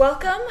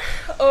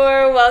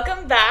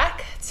Welcome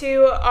back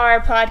to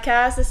our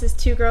podcast. This is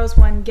Two Girls,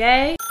 One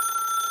Gay.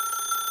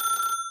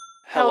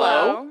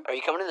 Hello? Are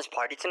you coming to this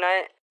party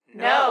tonight?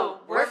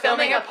 No, we're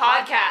filming a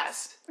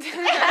podcast.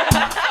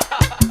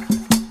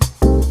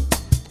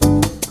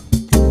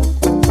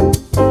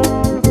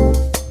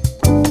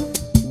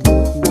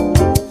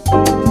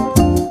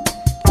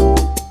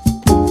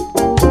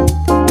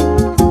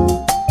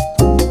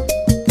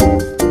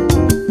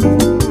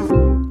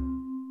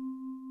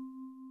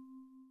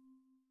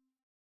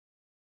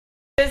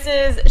 This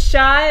is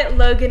Shai,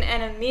 Logan,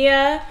 and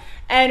Amia,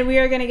 and we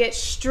are going to get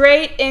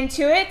straight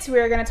into it. We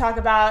are going to talk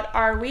about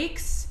our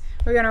weeks.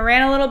 We're going to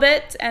rant a little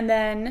bit, and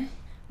then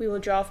we will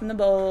draw from the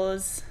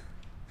balls.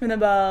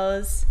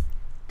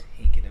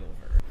 Take it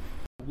over.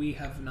 We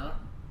have not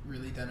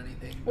really done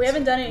anything. We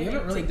haven't done anything. We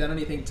haven't really done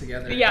anything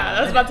together. Yeah,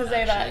 I was about to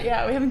say that.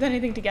 Yeah, we haven't done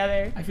anything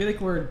together. I feel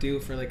like we're due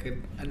for like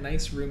a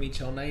nice roomy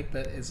chill night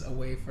that is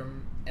away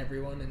from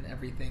everyone and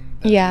everything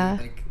that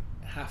we like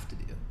have to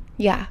do.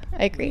 Yeah,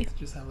 I agree. Let's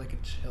just have like a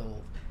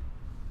chill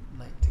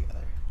night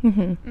together.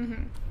 Mm-hmm.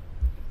 Do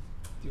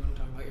you want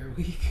to talk about your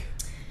week?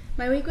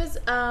 My week was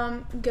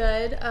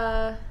good.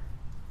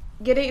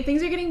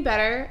 Things are getting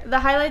better. The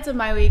highlights of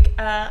my week,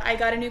 I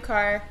got a new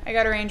car. I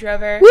got a Range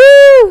Rover.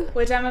 Woo!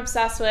 Which I'm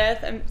obsessed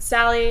with.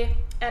 Sally's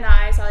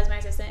my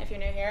assistant if you're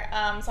new here.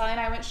 Sally and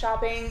I went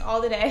shopping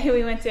all the day.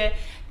 We went to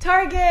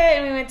Target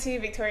and we went to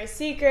Victoria's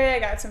Secret. I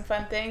got some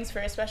fun things for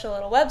a special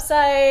little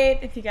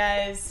website. If you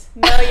guys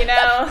know, you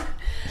know.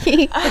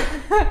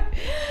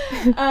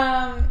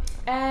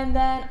 And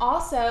then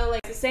also,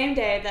 like the same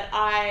day that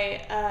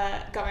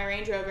I got my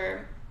Range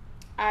Rover,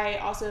 I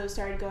also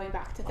started going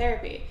back to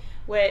therapy,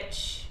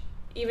 which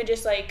even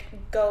just like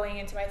going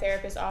into my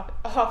therapist's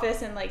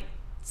office and like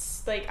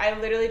I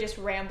literally just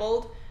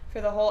rambled for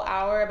the whole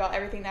hour about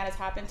everything that has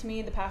happened to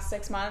me the past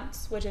 6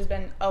 months, which has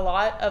been a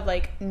lot of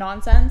like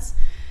nonsense.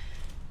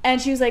 And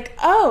she was like,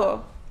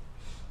 oh,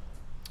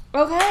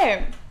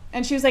 okay.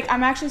 And she was like,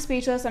 I'm actually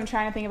speechless. I'm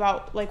trying to think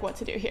about like what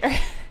to do here.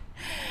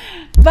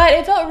 But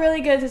it felt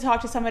really good to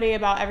talk to somebody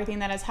about everything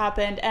that has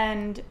happened.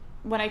 And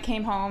when I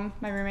came home,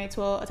 my roommates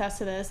will attest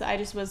to this, I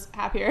just was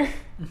happier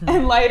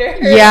and lighter.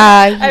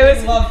 Yeah.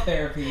 I love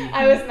therapy.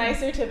 I was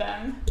nicer to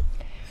them.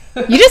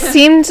 You just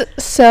seemed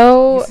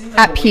so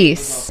at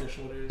peace.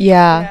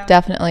 Yeah,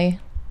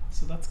 definitely.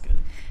 So that's good.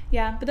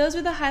 Yeah, but those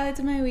were the highlights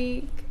of my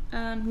week.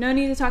 No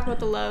need to talk about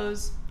the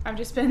lows. I've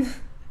just been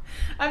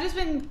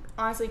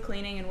honestly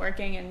cleaning and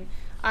working, and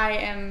I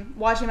am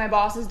watching my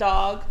boss's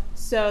dog.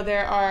 So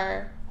there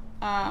are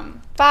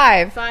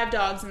 5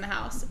 dogs in the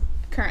house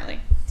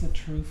currently. It's a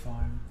true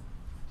farm.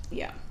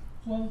 Yeah.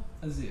 Well,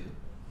 a zoo.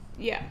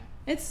 Yeah.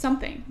 It's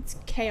something. It's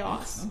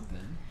chaos. It's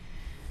something.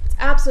 It's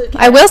absolute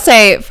chaos. I will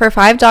say, for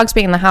 5 dogs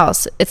being in the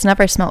house, it's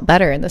never smelled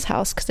better in this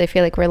house because I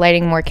feel like we're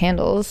lighting more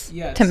candles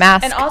to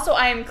mask. And also,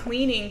 I am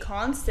cleaning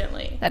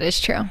constantly. That is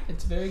true.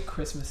 It's very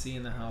Christmassy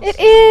in the house. It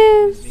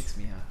is. It makes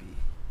me happy.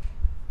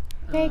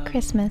 Very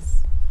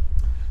Christmas.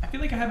 I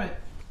feel like I haven't,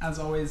 as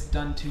always,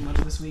 done too much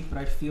this week, but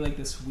I feel like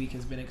this week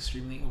has been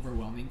extremely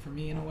overwhelming for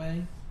me in a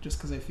way, just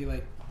because I feel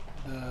like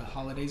the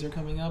holidays are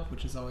coming up,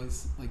 which is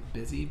always like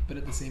busy, but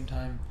at the same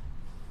time,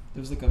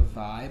 there's like a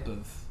vibe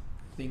of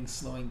things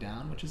slowing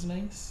down, which is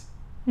nice.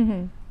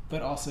 Mm-hmm.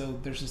 But also,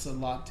 there's just a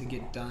lot to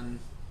get done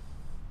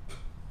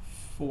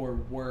for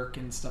work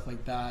and stuff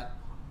like that,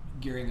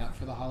 gearing up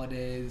for the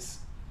holidays,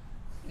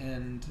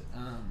 and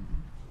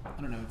I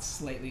don't know, it's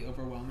slightly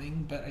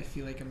overwhelming, but I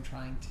feel like I'm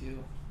trying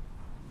to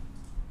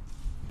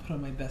put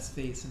on my best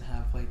face and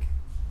have like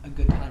a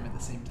good time at the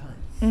same time.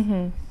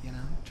 Mm-hmm. You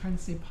know, trying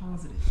to stay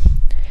positive.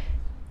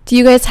 Do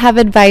you guys have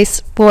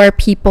advice for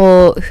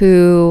people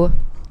who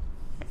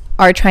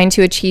are trying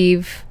to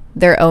achieve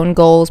their own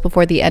goals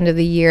before the end of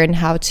the year and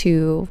how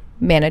to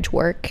manage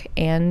work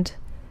and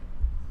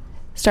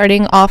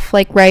starting off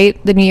like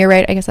right, the new year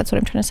right? I guess that's what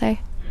I'm trying to say.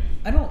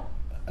 I don't,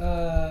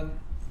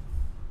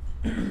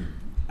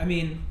 I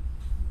mean,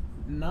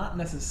 not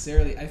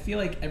necessarily. I feel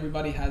like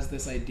everybody has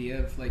this idea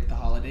of like the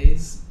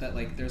holidays that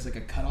like there's like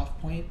a cutoff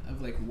point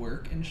of like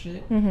work and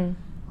shit. Mm-hmm.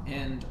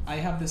 And I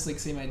have this like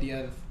same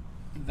idea of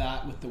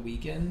that with the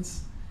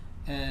weekends.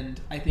 And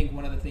I think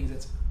one of the things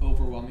that's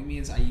overwhelming me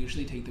is I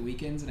usually take the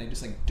weekends and I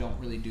just like don't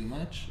really do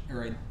much,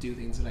 or I do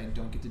things that I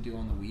don't get to do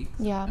on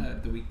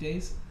the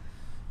weekdays.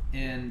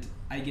 And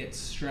I get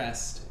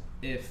stressed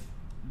if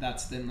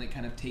that's then like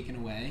kind of taken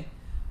away.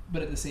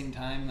 But at the same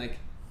time, like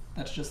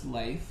that's just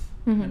life.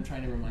 Mm-hmm. I'm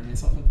trying to remind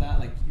myself of that.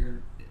 Like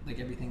you're like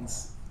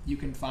everything's, you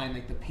can find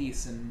like the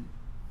peace and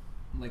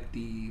like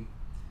the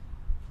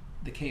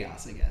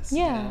chaos, I guess.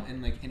 Yeah. You know,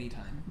 and like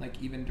anytime,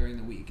 like even during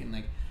the week. And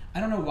like I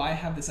don't know why I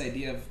have this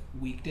idea of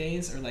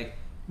weekdays or like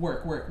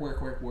work,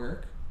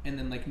 and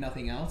then like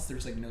nothing else.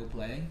 There's like no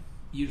play.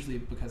 Usually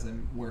because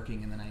I'm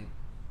working and then I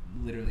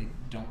literally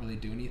don't really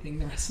do anything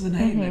the rest of the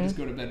night, and I just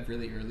go to bed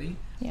really early.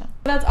 Yeah.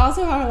 That's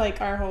also how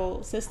like our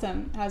whole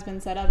system has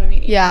been set up. I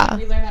mean, yeah,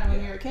 we learned that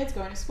when we were kids,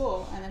 going to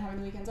school and then having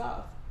the weekends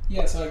off.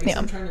 Yeah, so I guess Yeah.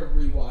 I'm trying to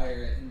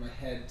rewire it in my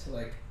head to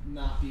like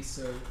not be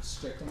so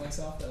strict on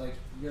myself that like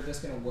you're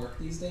just gonna work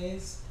these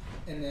days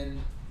and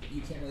then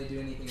you can't really do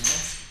anything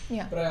else.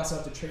 Yeah. But I also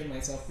have to train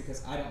myself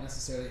because I don't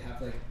necessarily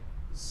have like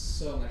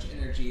so much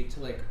energy to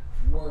like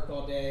work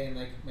all day and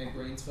like my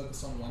brain's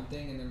focused on one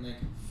thing and then like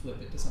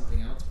flip it to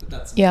something else. But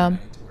that's something Yeah. I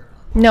need to work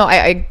on. No,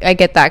 I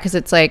get that, because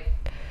it's like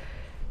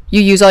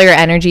you use all your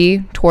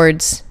energy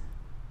towards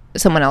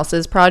someone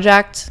else's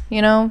project,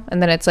 you know,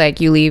 and then it's like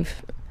you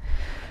leave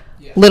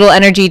Yeah. little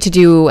energy to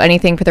do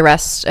anything for the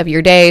rest of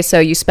your day, so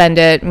you spend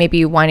it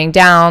maybe winding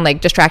down,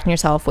 like distracting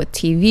yourself with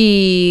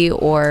TV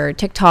or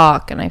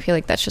TikTok, and I feel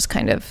like that's just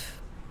kind of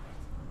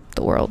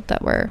the world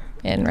that we're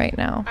in right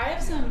now. I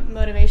have some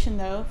motivation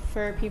though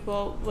for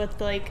people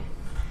with like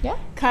Yeah.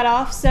 cut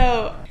off.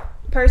 So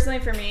personally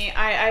for me,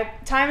 I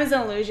time is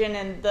an illusion,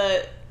 and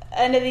the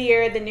end of the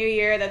year, the new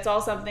year, that's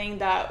all something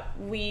that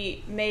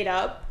we made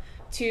up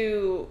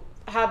to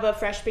have a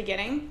fresh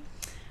beginning,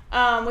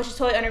 which is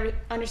totally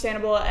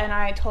understandable, and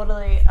I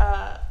totally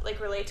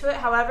like relate to it.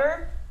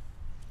 However,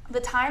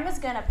 the time is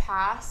gonna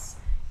pass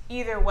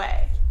either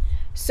way.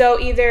 So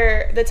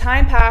either the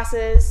time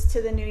passes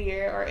to the new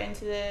year or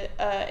into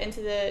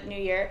the new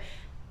year,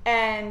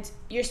 and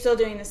you're still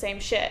doing the same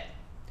shit,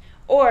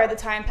 or the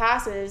time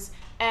passes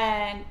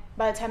and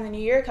by the time the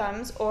new year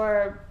comes,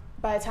 or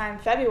by the time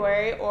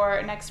February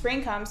or next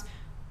spring comes,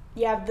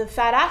 you have the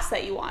fat ass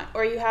that you want,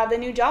 or you have the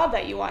new job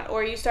that you want,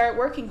 or you start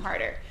working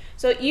harder.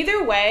 So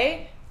either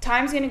way,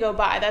 time's gonna go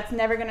by. That's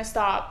never gonna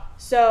stop.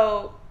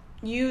 So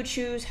you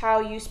choose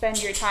how you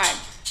spend your time.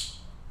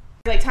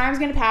 Like, time's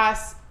gonna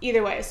pass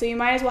either way, so you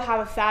might as well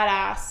have a fat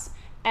ass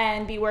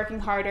and be working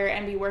harder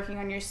and be working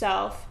on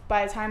yourself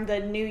by the time the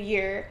new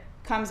year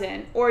comes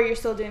in, or you're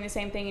still doing the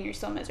same thing and you're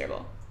still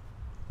miserable.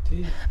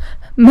 Tea.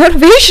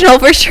 Motivational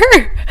for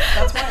sure.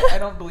 That's why I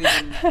don't believe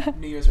in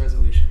New Year's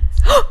resolutions.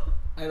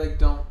 I like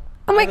don't.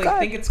 Oh my I, like, God.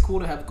 think it's cool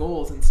to have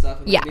goals and stuff,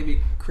 and like, Yeah.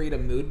 maybe create a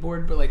mood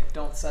board, but like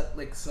don't set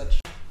like such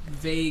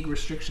vague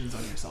restrictions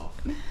on yourself.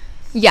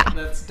 Yeah.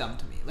 That's dumb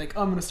to me. Like,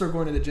 oh, I'm gonna start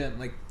going to the gym.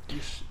 Like,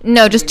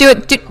 No, just do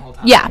it. Do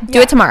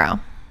it tomorrow.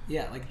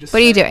 Yeah, like just.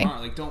 What are you start doing?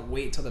 tomorrow. Like, don't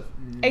wait till the.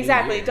 New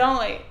Exactly. year. Don't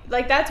wait.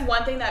 Like, that's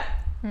one thing that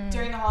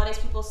during the holidays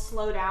people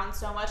slow down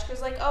so much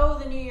because, like, oh,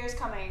 the new year's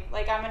coming.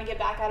 Like, I'm going to get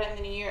back at it in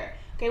the new year.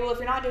 Okay, well, if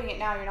you're not doing it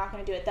now, you're not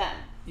going to do it then.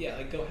 Yeah,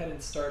 like go ahead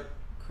and start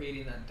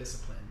creating that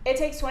discipline. It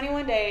takes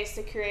 21 days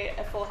to create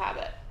a full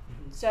habit.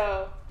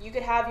 So you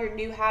could have your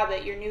new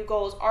habit, your new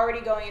goals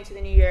already going into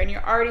the new year, and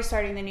you're already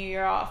starting the new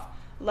year off,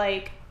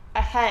 like,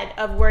 ahead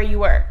of where you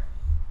were.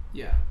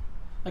 Yeah.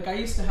 Like, I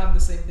used to have the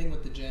same thing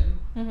with the gym.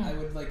 I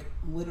would, like,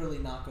 literally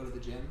not go to the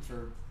gym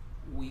for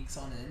weeks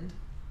on end.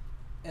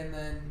 And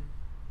then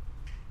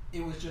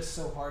it was just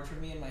so hard for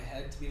me in my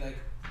head to be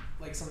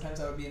like sometimes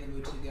I would be in the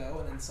mood to go,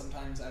 and then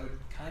sometimes I would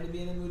kind of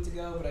be in the mood to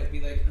go, but I'd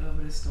be like, oh,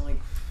 but I just don't, like,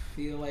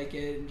 feel like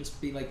it, and just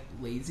be, like,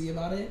 lazy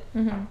about it.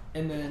 And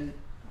then,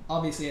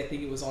 obviously, I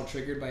think it was all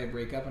triggered by a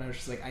breakup, and I was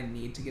just like, I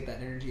need to get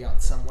that energy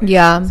out somewhere.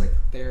 Yeah. It was like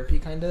therapy,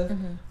 kind of.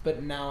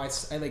 But now I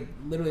like,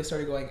 literally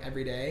started going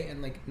every day,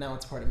 and, like, now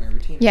it's part of my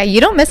routine. Yeah,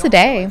 you don't miss a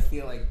day. I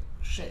feel like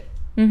shit.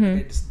 Like,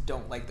 I just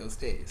don't like those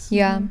days.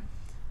 Yeah.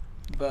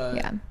 But,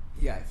 Yeah.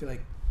 yeah, I feel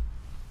like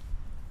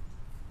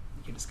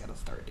you just gotta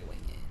start doing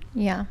it.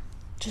 Yeah.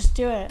 Just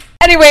do it.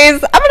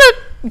 Anyways, I'm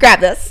gonna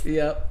grab this.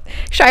 Yep.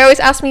 Shai always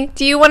asks me,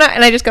 do you wanna,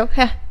 and I just go,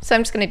 so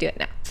I'm just gonna do it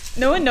now.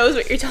 No one knows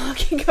what you're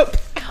talking about.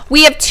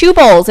 We have 2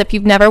 bowls if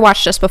you've never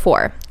watched us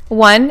before.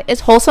 One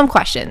is wholesome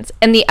questions,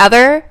 and the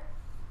other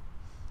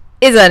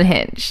is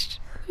unhinged.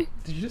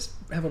 Did you just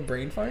have a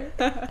brain fart?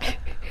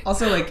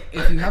 Also, like,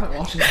 if you haven't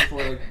watched this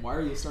before, like, why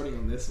are you starting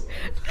on this one?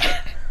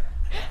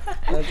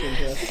 That's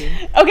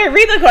interesting. Okay,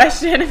 read the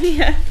question.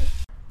 Yeah.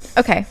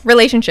 Okay,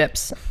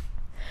 relationships.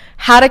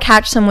 How to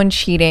catch someone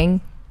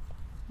cheating.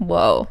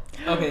 Whoa.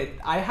 Okay,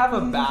 I have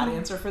a bad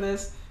answer for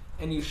this,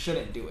 and you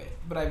shouldn't do it.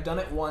 But I've done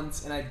it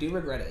once, and I do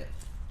regret it.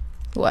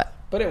 What?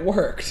 But it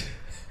worked,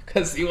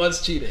 because he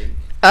was cheating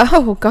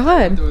Oh,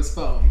 God. to his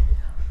phone.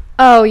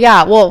 Oh,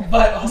 yeah, well,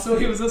 But also,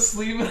 he was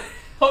asleep, and I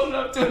held it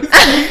up to his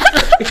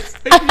face,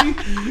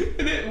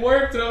 and it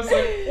worked, and I was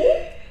like,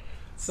 oh.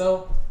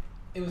 So,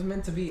 it was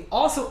meant to be.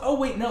 Also, oh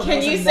wait, no. that Can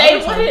was you another say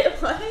what time.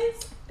 it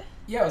was?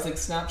 Yeah, it was like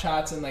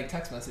Snapchats and like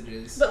text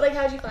messages. But, like,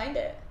 how'd you find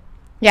it?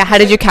 yeah, how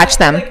did you catch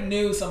them? I like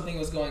knew something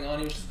was going on.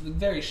 He was just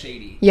very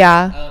shady.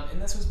 Yeah.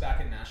 And this was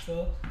back in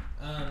Nashville.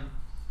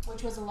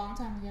 Which was a long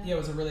time ago. Yeah, it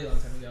was a really long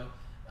time ago.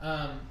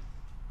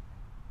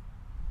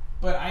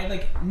 But I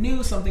like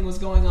knew something was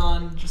going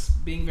on,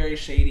 just being very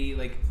shady,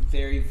 like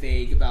very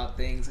vague about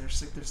things. I was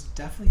just like, there's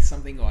definitely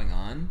something going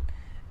on.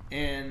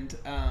 And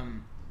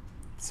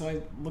so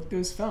I looked through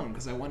his phone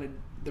because I wanted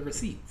the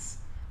receipts.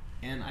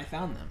 And I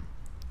found them.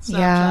 Snapchats,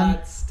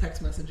 Yeah.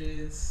 text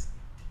messages.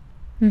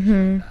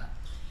 Mm-hmm. Like that.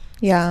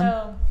 Yeah.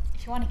 So,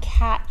 if you want to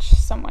catch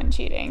someone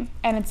cheating,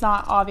 and it's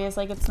not obvious,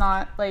 like, it's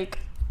not, like,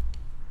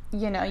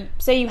 you know,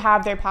 say you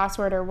have their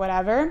password or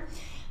whatever,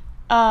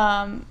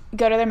 go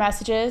to their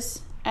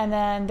messages, and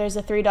then there's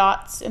the 3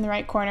 dots in the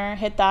right corner,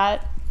 hit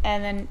that,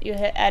 and then you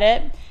hit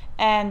edit,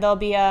 and there'll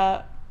be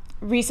a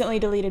recently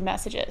deleted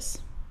messages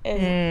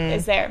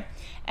is there.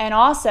 And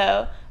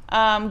also,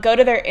 go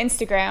to their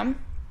Instagram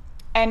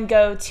and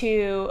go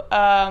to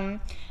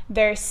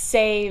their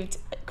saved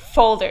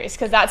folders,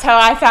 because that's how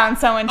I found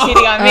someone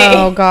cheating on me.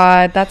 Oh,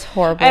 God. That's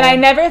horrible. And I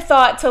never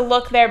thought to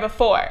look there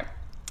before.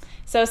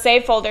 So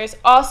save folders.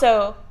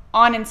 Also,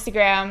 on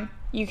Instagram,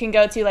 you can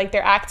go to like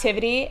their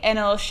activity, and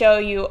it'll show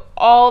you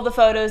all the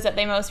photos that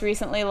they most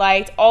recently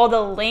liked, all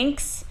the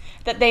links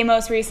that they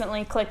most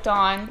recently clicked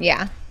on.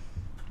 Yeah.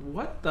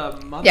 What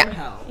the mother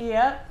hell?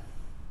 Yep.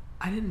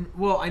 I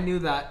knew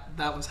that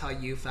was how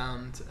you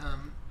found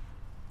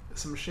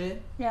some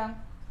shit, Yeah.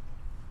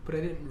 but I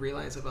didn't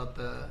realize about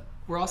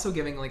we're also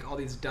giving like all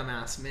these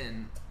dumbass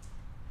men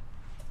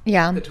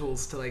Yeah. the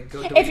tools to like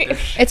go delete their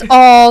shit. It's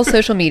all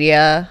social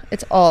media.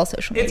 It's all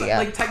social It's media.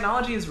 like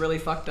technology has really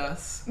fucked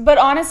us. But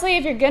honestly,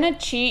 if you're gonna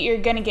cheat, you're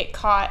gonna get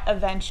caught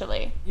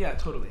eventually. Yeah,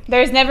 totally.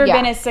 There's never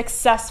been a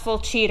successful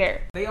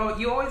cheater.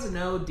 You always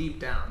know deep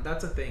down.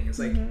 That's the thing. It's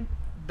like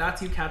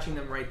that's you catching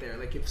them right there.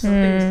 Like if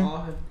something's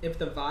off, if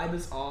the vibe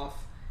is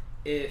off,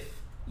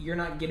 if you're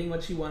not getting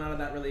what you want out of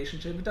that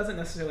relationship, it doesn't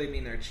necessarily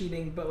mean they're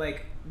cheating, but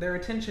like their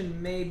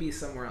attention may be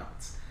somewhere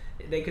else.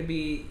 They could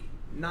be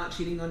not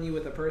cheating on you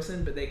with a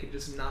person, but they could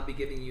just not be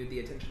giving you the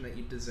attention that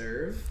you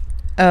deserve.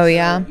 Oh,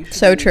 yeah. You should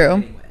So leave true.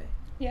 Anyway.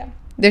 Yeah.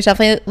 There's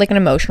definitely like an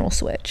emotional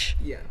switch.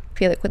 Yeah. I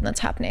feel like when that's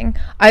happening.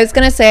 I was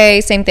going to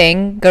say same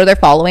thing. Go to their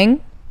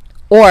following.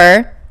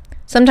 Or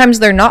sometimes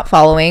they're not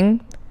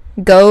following.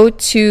 Go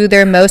to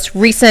their most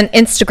recent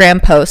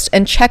Instagram post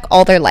and check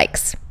all their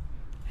likes.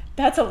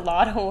 That's a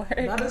lot of work.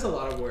 That is a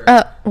lot of work.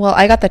 Well,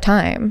 I got the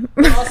time.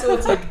 Also,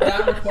 it's like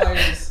that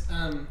requires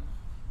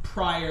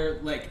prior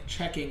like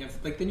checking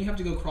of like then you have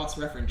to go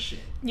cross-reference shit.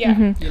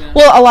 Yeah. You know?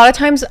 Well, a lot of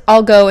times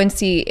I'll go and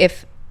see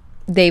if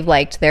they've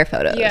liked their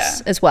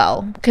photos as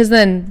well, because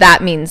then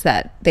that means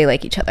that they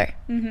like each other.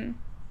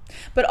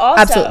 But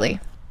also,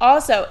 Absolutely.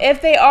 Also,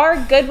 if they are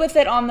good with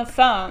it on the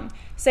phone,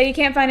 say you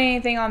can't find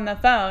anything on the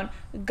phone,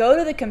 go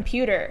to the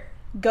computer,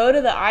 go to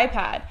the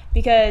iPad,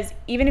 because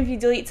even if you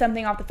delete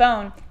something off the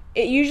phone,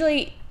 it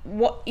usually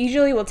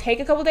will take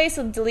a couple days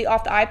to delete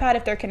off the iPad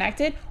if they're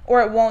connected,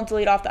 or it won't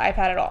delete off the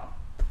iPad at all.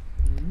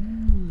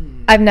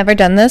 I've never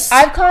done this.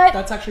 I've caught.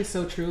 That's actually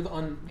so true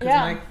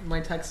because my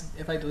texts,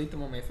 if I delete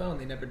them on my phone,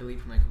 they never delete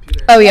from my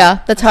computer. Oh, yeah.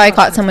 That's how I saw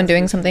caught some someone text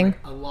doing messages something.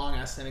 from, like, a long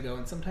ass time ago,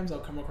 and sometimes I'll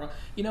come across.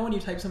 You know when you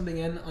type something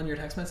in on your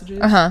text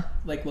messages,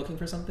 like looking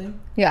for something,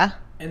 Yeah.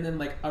 and then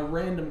like a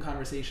random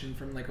conversation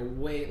from like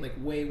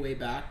way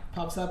back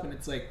pops up, and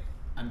it's like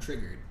I'm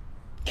triggered.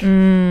 But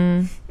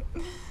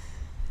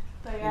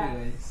yeah.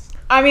 Anyways,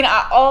 I mean,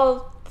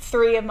 all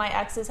 3 of my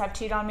exes have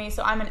cheated on me,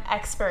 so I'm an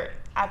expert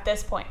at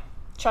this point.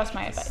 Trust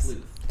my advice.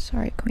 sleuth.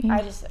 Sorry, Queen.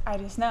 I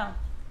just know.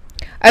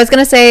 I was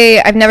going to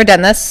say I've never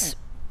done this,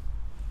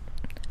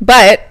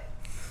 but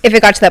if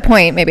it got to that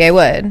point, maybe I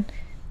would.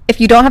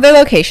 If you don't have their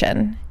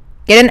location,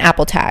 get an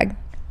Apple tag,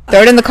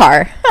 throw it in the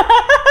car.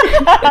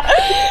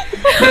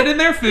 Put in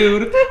their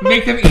food,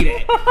 make them eat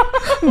it.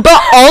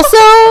 But also,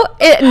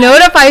 it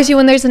notifies you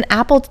when there's an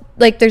Apple,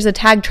 like there's a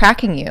tag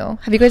tracking you.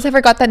 Have you guys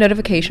ever got that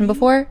notification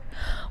before?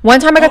 One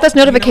time I got this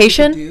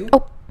notification. You know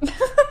what you do?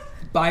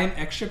 Buy an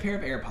extra pair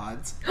of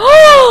AirPods.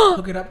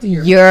 Hook it up to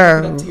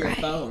your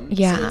phone.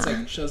 Yeah. So it's like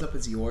it shows up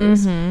as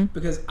yours.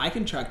 Because I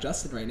can track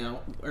Justin right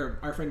now, or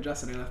our friend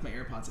Justin. I left my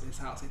AirPods at his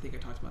house. I think I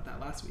talked about that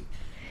last week.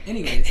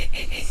 Anyways,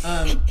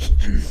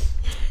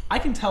 I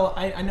can tell.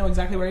 I know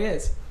exactly where he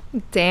is. He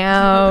put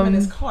them in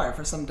his car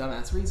for some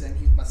dumbass reason.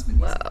 He must have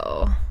been using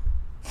them.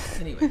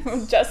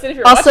 Anyways. Justin, if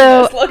you're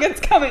Also- watching this, Logan's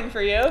coming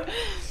for you.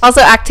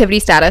 Also, activity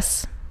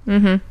status.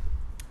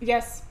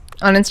 Yes.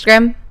 On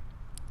Instagram.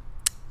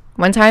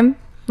 One time,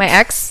 my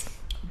ex,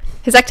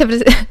 his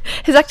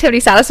activity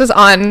status was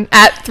on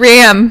at 3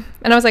 a.m.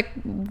 And I was like,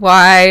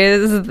 why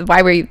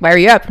were you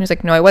up? And he was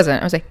like, no, I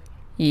wasn't. I was like,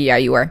 yeah,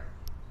 you were.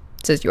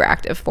 It says you were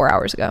active 4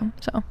 hours ago.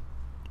 So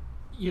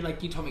You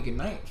told me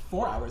goodnight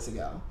 4 hours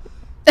ago.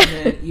 And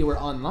then you were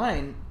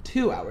online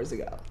 2 hours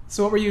ago.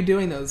 So what were you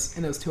doing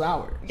in those 2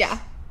 hours? yeah,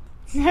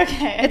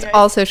 Okay. it's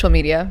all social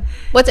media.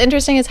 What's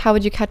interesting is how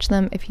would you catch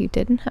them if you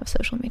didn't have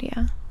social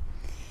media?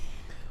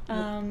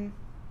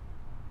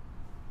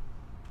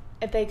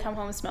 If they come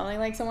home smelling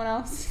like someone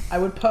else. I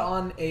would put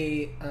on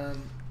a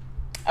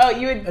Oh,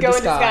 you would go in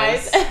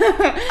disguise.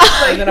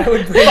 and then I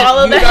would bring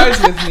Follow you them. guys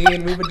with me,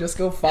 and we would just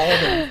go follow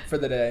them for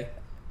the day.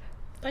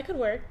 That could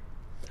work.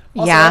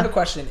 Also, Yeah. I have a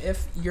question.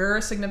 If your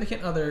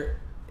significant other,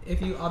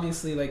 if you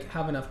obviously like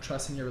have enough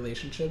trust in your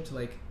relationship to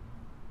like,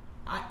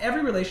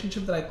 every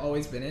relationship that I've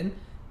always been in,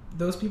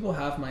 those people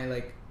have my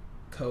like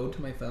code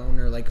to my phone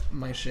or like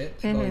my shit.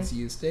 I've always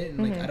used it,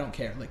 and like I don't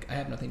care. Like I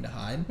have nothing to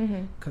hide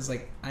because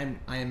like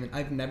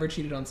I've never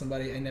cheated on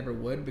somebody. I never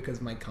would because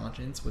my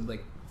conscience would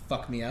like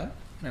fuck me up,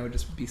 and I would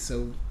just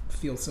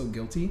feel so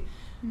guilty.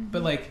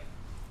 But like,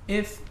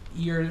 if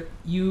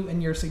you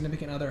and your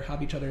significant other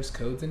have each other's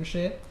codes and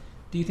shit,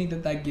 do you think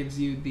that gives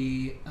you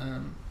the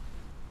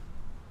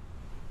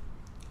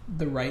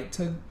right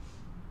to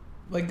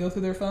like go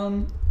through their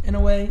phone in a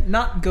way.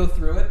 Not go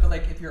through it, but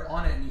like if you're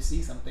on it and you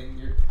see something,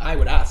 I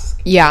would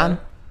ask. Yeah. You know?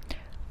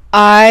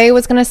 I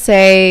was gonna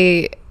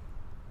say,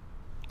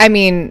 I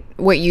mean,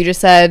 what you just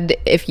said,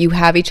 if you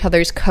have each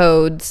other's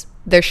codes,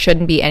 there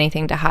shouldn't be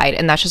anything to hide,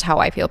 and that's just how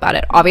I feel about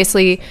it.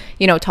 Obviously,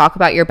 you know, talk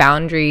about your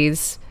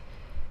boundaries,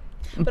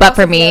 but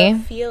for me,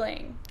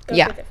 feeling go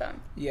yeah. through the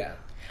phone. Yeah.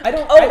 I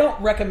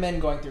don't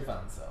recommend going through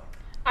phones though.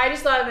 I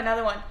just thought of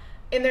another one.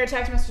 In their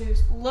text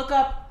messages, look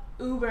up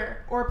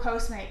Uber or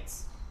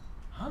Postmates.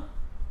 Huh?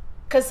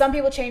 Because some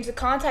people change the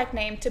contact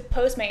name to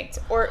Postmates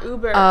or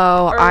Uber.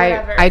 oh, or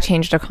whatever. I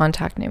changed a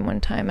contact name one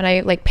time, and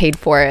I like paid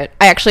for it.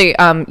 I actually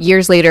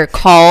years later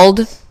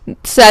called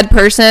said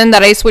person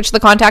that I switched the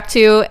contact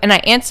to, and I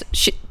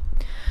answered.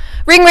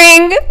 Ring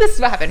ring. This is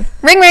what happened.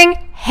 Ring ring.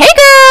 Hey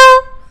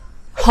girl.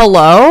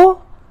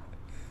 Hello.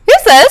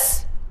 Who's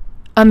this?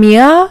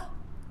 Amia.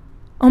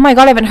 Oh my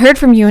god, I haven't heard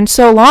from you in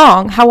so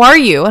long. How are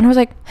you? And I was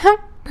like, huh,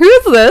 who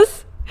is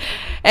this?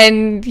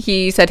 And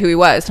he said who he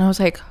was, and I was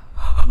like,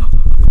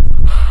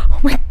 oh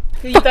my.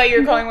 You thought you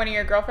were calling one of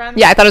your girlfriends?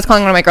 Yeah, I thought I was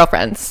calling one of my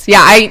girlfriends.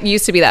 Yeah, I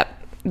used to be that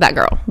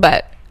girl,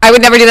 but I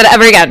would never do that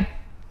ever again.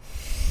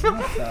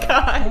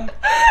 God.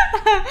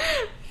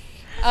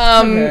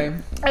 Okay.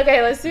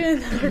 Okay, let's do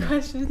another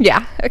question.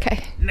 Yeah,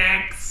 okay.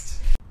 Next.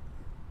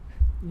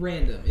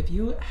 Random. If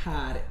you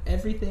had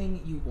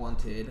everything you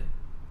wanted,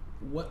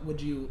 what would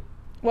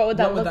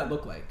that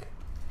look like?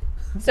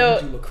 So-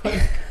 what would you look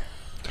like?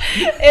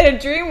 In a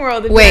dream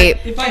world. Wait,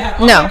 If I had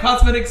all No. the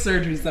cosmetic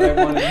surgeries that I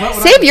wanted, what would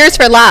I save look yours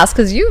like? for last,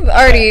 because you've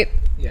already...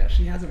 Yeah,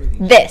 she has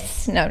everything.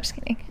 This. No, I'm just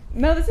kidding.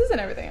 No, this isn't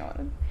everything I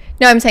wanted.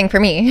 No, I'm saying for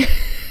me.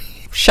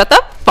 Shut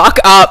the fuck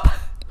up.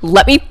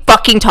 Let me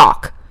fucking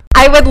talk.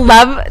 I would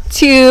love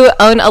to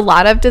own a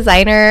lot of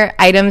designer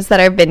items that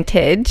are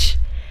vintage,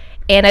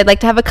 and I'd like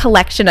to have a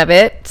collection of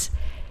it.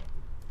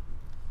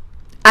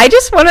 I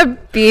just want to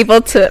be able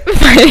to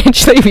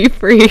financially be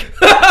free.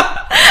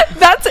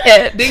 That's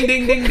it. Ding,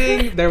 ding, ding,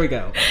 ding. There we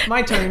go.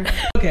 My turn.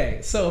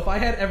 Okay, so if I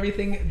had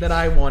everything that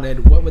I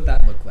wanted, what would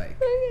that look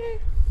like?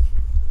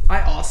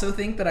 I also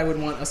think that I would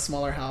want a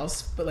smaller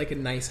house, but like a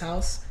nice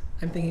house.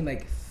 I'm thinking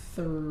like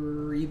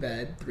 3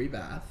 bed, 3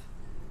 bath.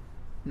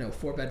 No,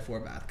 4 bed, 4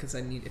 bath, because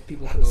I need, if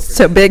people come over.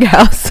 So big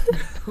house.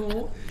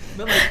 Cool,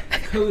 but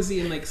like cozy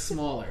and like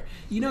smaller.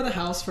 You know the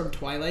house from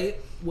Twilight?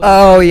 When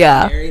Oh, they're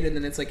yeah. married and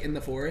then it's like in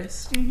the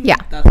forest? Yeah.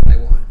 That's what I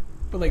want.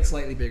 But like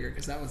slightly bigger,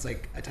 because that was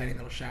like a tiny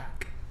little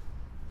shack.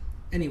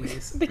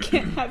 Anyways. They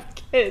can't have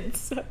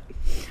kids.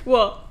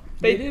 Well,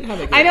 They did have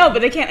a kid. I know,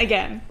 but they can't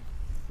again.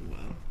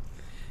 Wow.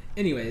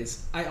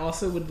 Anyways, I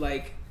also would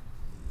like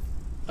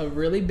a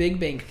really big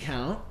bank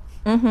account.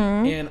 Mm-hmm.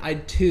 And I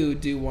too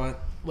do want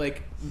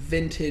like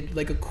vintage,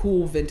 like a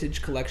cool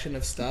vintage collection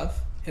of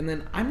stuff. And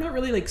then I'm not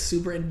really like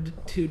super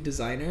into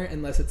designer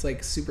unless it's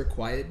like super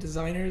quiet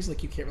designers.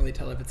 Like you can't really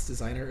tell if it's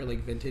designer or like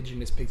vintage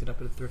and just picked it up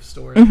at a thrift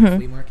store or like a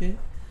flea market.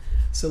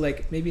 So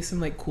like maybe some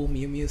like cool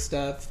Miu Miu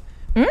stuff,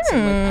 some like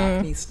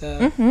Acne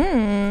stuff.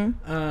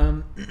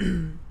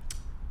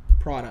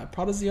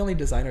 Prada's the only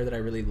designer that I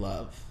really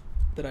love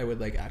that I would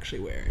like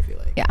actually wear. I feel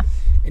like. Yeah.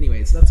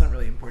 Anyways, that's not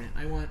really important.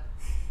 I want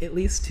at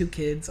least 2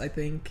 kids, I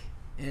think,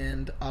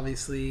 and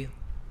obviously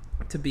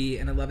to be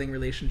in a loving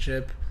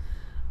relationship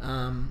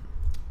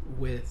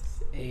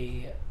with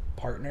a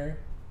partner,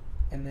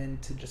 and then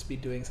to just be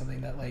doing something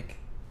that like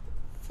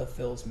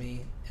fulfills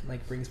me and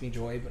like brings me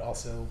joy, but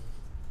also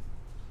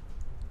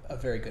a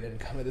very good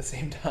income at the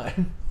same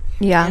time.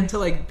 Yeah. And to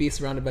like be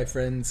surrounded by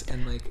friends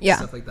and like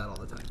stuff like that all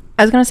the time.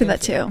 I was going to say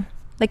that too.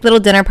 Like little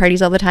dinner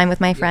parties all the time with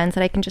my friends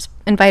that I can just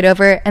invite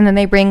over, and then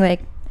they bring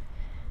like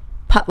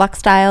potluck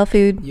style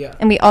food. Yeah.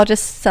 And we all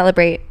just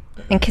celebrate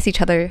and kiss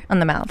each other on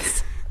the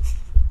mouths.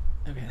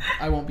 Okay,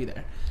 I won't be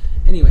there.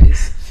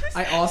 Anyways,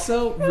 I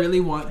also really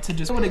want to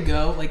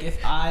go, like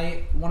if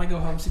I want to go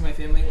home, see my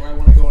family, or I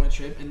want to go on a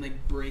trip and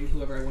like bring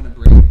whoever I want to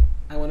bring,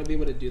 I want to be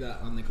able to do that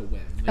on like a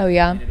whim. Like, Oh,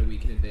 yeah. plan it a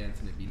week in advance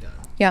and it be done.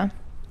 Yeah.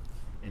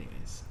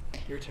 Anyways,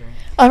 your turn.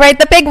 All right,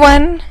 the big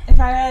one. If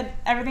I had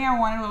everything I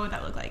wanted, what would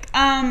that look like?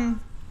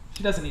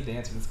 She doesn't need to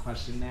answer this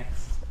question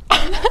next.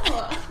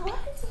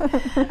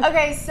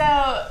 Okay, so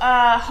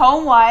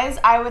home-wise,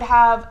 I would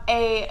have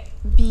a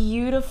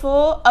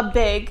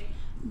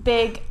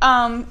big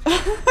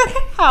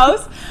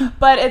house,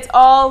 but it's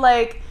all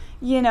like,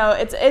 you know,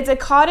 it's a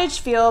cottage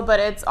feel, but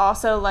it's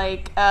also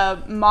like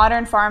a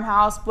modern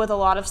farmhouse with a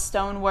lot of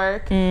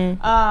stonework.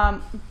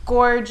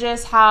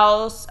 Gorgeous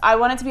house. I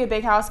want it to be a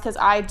big house because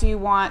I do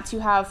want to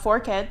have 4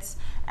 kids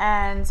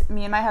and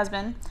me and my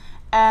husband.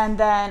 And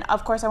then,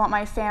 of course, I want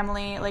my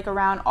family, like,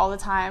 around all the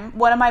time.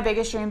 One of my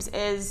biggest dreams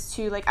is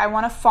to, like, I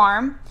want a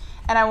farm,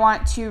 and I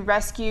want to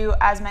rescue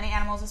as many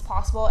animals as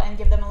possible and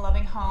give them a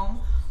loving home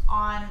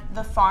on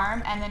the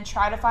farm, and then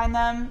try to find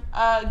them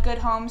good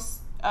homes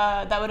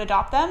that would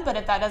adopt them. But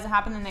if that doesn't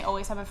happen, then they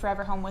always have a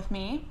forever home with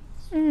me.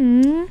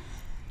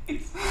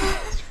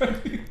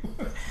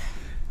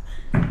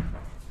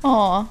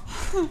 Aw.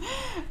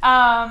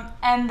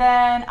 And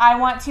then I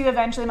want to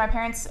eventually, my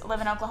parents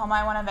live in Oklahoma,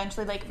 I want to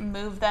eventually like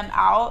move them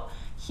out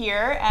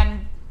here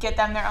and get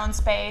them their own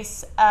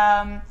space.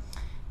 And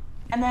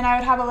then I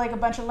would have a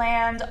bunch of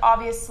land,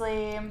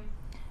 obviously,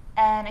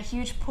 and a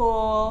huge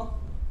pool.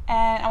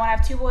 And I want to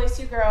have 2 boys,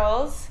 2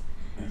 girls.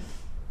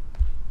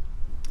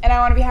 And I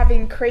want to be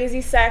having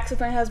crazy sex with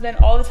my husband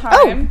all the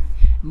time.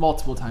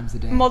 Multiple times a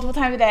day. Multiple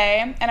times a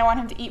day. And I want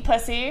him to eat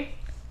pussy.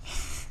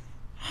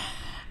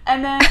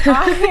 And then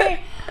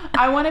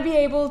I want to be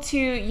able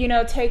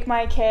to, take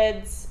my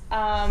kids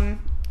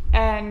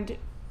and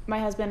my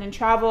husband and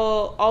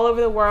travel all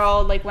over the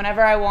world, like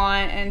whenever I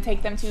want, and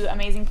take them to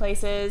amazing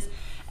places.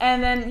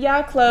 And then,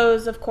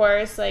 clothes, of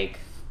course, like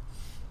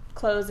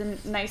clothes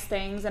and nice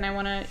things. And I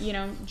want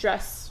to,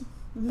 dress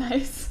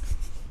nice.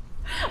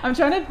 I'm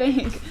trying to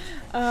think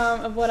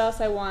of what else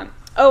I want.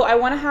 Oh, I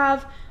want to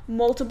have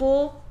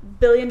multiple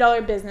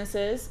billion-dollar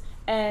businesses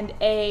and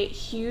a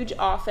huge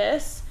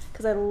office,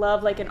 because I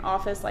love an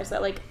office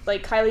lifestyle.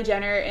 Like Kylie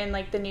Jenner in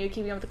the new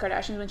Keeping Up with the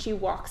Kardashians, when she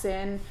walks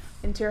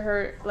into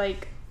her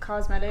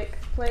cosmetic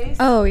place.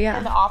 Oh yeah.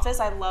 In the office,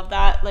 I love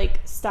that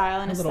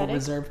style and a aesthetic. little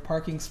reserved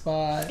parking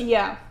spot.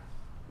 Yeah.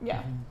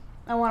 Mm-hmm.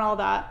 I want all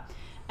that.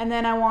 And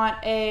then I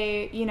want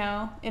in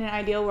an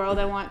ideal world,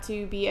 I want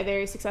to be a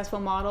very successful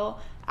model,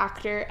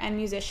 actor, and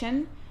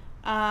musician.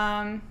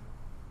 And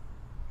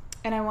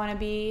I want to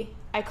be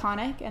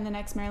iconic and the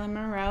next Marilyn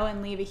Monroe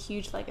and leave a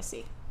huge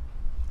legacy.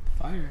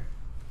 Fire.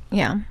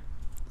 Yeah.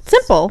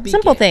 Simple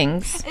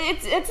things.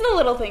 It's the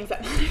little things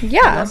that matter.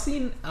 Yeah. I've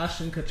seen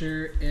Ashton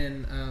Kutcher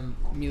in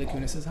Mila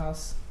Kunis's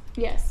house.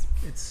 Yes.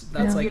 That's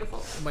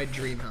beautiful. my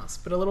dream house,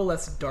 but a little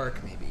less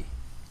dark maybe.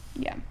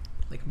 Yeah.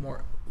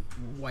 More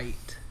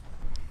white.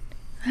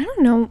 I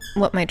don't know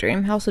what my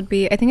dream house would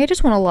be. I think I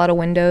just want a lot of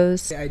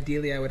windows.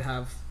 Ideally, I would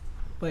have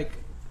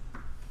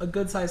a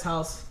good size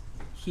house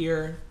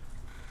here.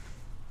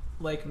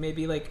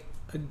 Maybe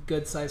a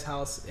good size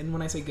house, and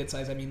when I say good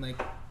size, I mean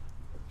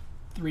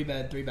 3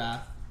 bed, 3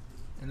 bath,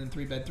 and then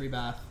 3 bed, 3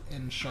 bath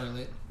in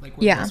Charlotte, where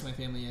most of my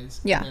family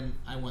is. Yeah. And then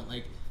I want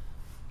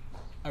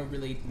a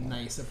really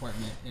nice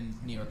apartment in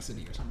New York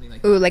City or something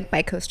like Ooh, that.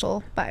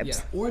 bi-coastal vibes.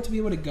 Yeah. Or to be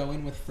able to go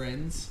in with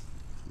friends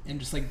and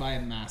just buy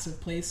a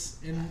massive place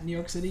in New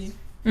York City.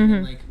 And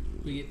then,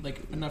 we get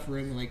enough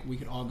room we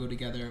could all go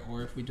together,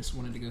 or if we just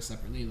wanted to go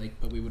separately,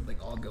 but we would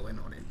all go in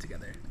on it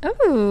together.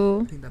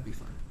 Oh. I think that'd be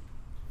fun.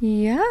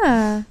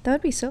 Yeah, that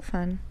would be so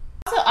fun.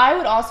 Also, I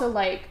would also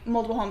like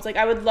multiple homes.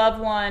 I would love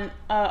one,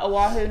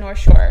 Oahu, North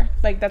Shore.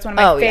 That's one of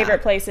my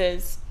favorite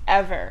places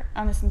ever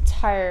on this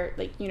entire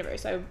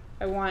universe. I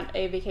want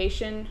a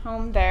vacation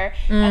home there,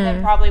 and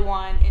then probably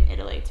one in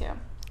Italy too.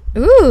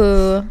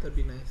 Ooh. That'd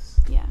be nice.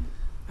 Yeah.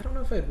 I don't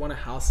know if I'd want a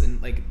house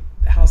in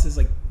houses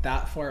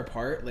that far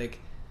apart,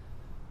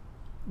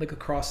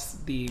 across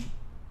the.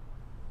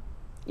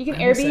 You can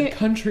Airbnb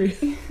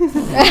country.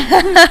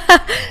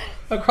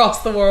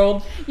 Across the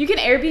world. You can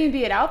Airbnb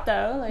it out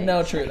though.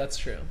 No, true. That's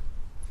true.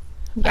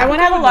 I want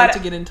to have a lot to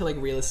get into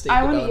real estate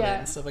I development wanna,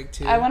 and stuff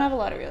too. I want to have a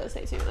lot of real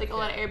estate too, a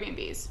lot of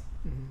Airbnbs.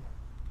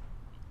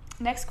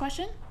 Mm-hmm. Next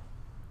question.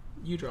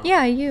 You draw.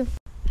 Yeah, you.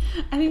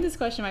 I think this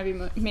question might be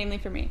mainly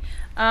for me.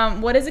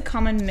 What is a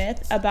common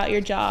myth about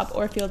your job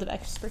or field of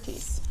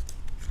expertise?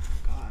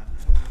 God,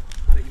 I don't know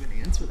how to even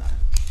answer that.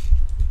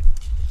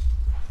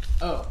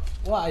 Oh,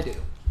 well, I do.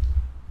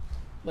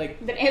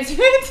 Then answer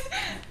it.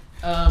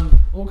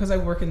 Well, because I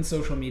work in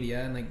social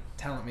media and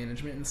talent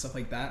management and stuff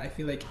like that, I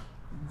feel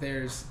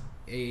there's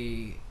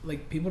a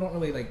people don't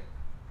really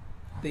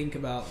think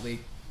about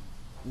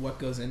what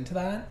goes into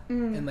that,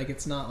 and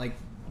it's not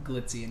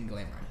glitzy and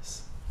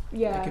glamorous.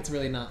 Yeah. It's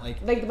really not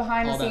the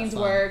behind the scenes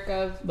work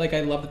of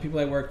I love the people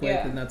I work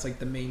with, and that's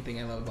the main thing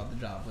I love about the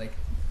job.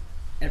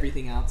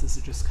 Everything else is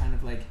just kind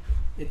of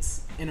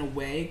it's in a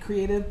way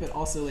creative, but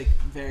also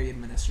very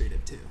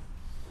administrative too.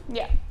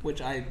 Yeah.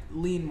 Which I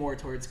lean more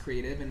towards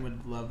creative and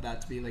would love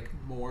that to be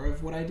more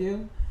of what I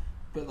do.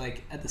 But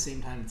at the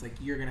same time, it's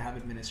you're going to have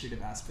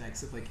administrative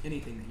aspects of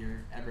anything that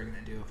you're ever going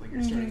to do. If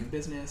you're starting a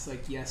business,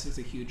 yes, there's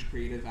a huge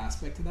creative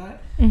aspect to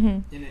that.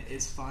 And it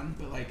is fun,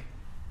 but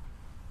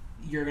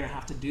you're going to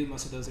have to do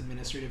most of those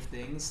administrative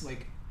things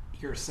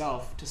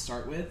yourself to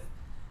start with,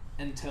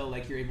 until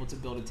you're able to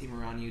build a team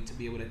around you to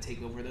be able to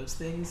take over those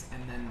things,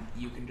 and then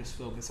you can just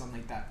focus on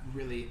that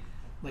really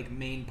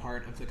main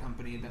part of the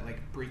company that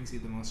brings you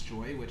the most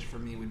joy, which for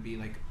me would be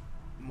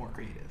more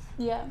creative.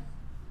 Yeah.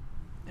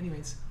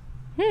 Anyways.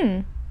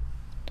 I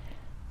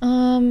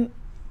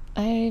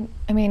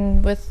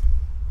mean, with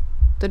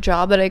the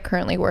job that I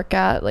currently work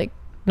at,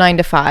 9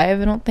 to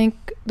 5, I don't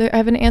think I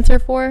have an answer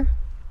for.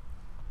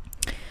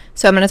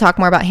 So I'm going to talk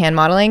more about hand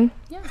modeling.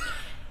 Yeah.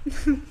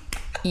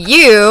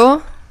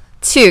 You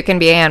too can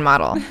be a hand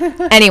model.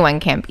 Anyone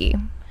can be.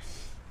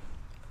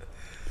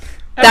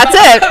 That's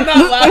it.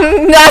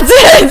 That's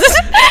it.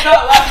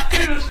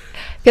 I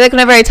feel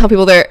whenever I tell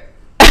people that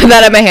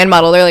I'm a hand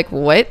model, they're like,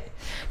 what?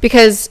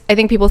 Because I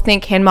think people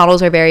think hand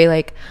models are very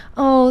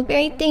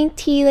very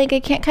dainty, I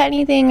can't cut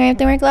anything, I have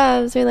to wear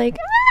gloves, or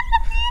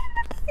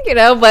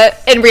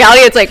but in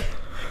reality it's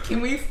can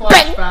we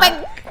flash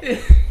back in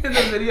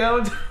the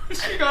video?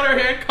 She got her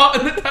hand caught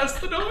in the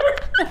testador.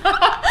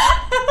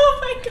 Oh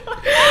my god.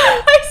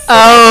 I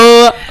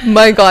Oh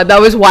my god,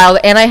 that was wild.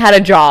 And I had a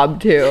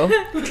job too.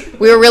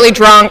 We were really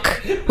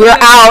drunk. We were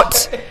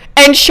out.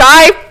 And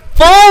Shy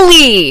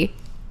fully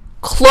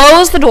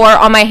closed the door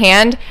on my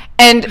hand.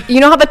 And you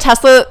know how the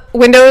Tesla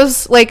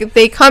windows, like,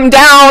 they come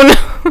down.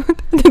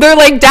 They're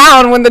like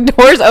down when the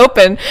door's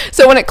open.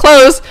 So when it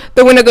closed,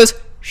 the window goes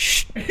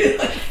shh. It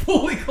like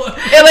fully closed.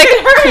 It like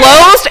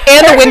closed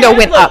and the window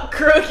went up.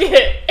 Crooked.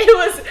 It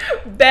was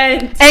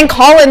bent. And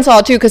Colin saw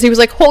it too because he was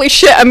like, holy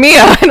shit,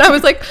 Amia. And I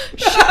was like,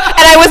 shh.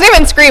 And I wasn't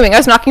even screaming. I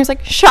was knocking. He was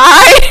like, Shy.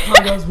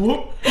 I goes,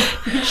 whoop.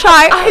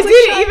 Shy. I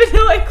didn't even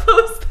know I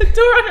closed the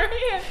door on her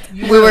hand.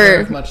 You We weren't were-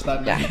 aware of much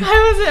that night.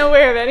 I wasn't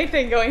aware of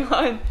anything going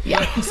on.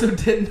 Yeah. Also,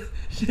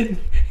 didn't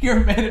your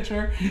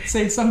manager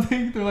say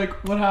something? They're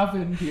like, what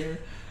happened here?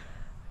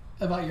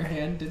 About your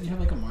hand? Didn't you have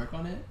like a mark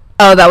on it?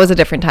 Oh, that was a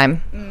different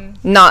time.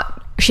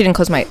 She didn't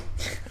close my...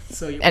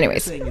 So what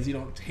Anyways. you're saying is you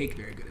don't take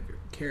very good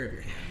care of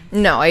your hand.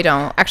 No, I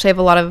don't. Actually, I have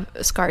a lot of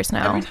scars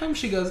now. Every time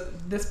she goes,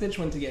 this bitch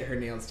went to get her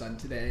nails done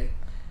today.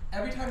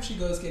 Every time she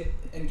goes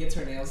gets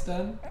her nails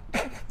done,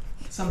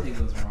 something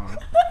goes wrong.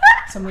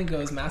 Something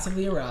goes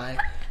massively awry.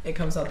 It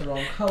comes out the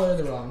wrong color,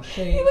 the wrong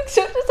shape. You look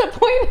so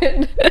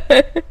disappointed.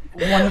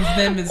 One of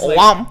them is like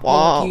Womp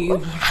bulky. womp.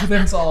 One of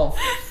them's all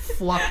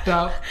fluffed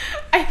up.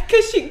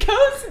 Because she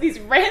goes to these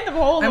random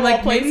holes I'm in like,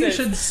 all places. maybe you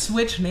should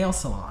switch nail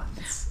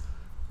salons.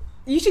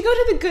 You should go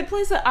to the good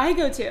place that I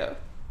go to.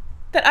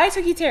 That I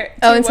took you to.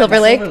 Oh, in Silver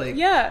Lake?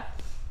 Yeah.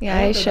 Yeah, I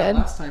I went there that should.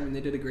 last time and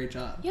they did a great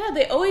job. Yeah,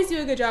 they always do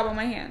a good job on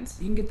my hands.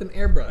 You can get them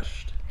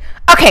airbrushed.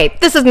 Okay,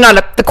 this is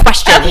not the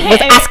question Okay.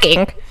 was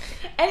asking.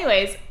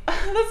 Anyways,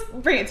 let's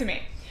bring it to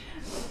me.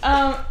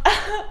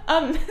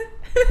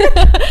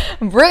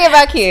 Bring it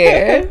back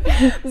here.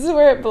 This is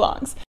where it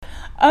belongs.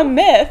 A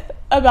myth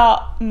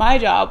about my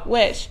job,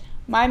 which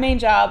my main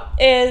job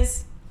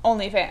is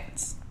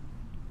OnlyFans.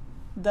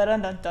 Dun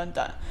dun dun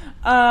dun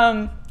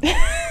dun.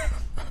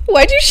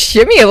 Why'd you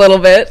shimmy a little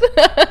bit?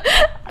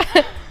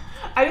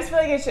 I just feel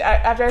like it should,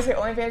 after I say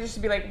OnlyFans, it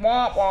should be like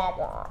wah wah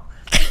wah.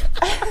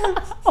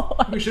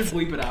 We should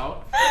bleep it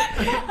out.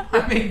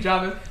 My main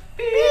job is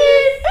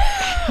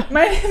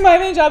my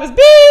main job is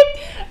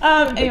beep.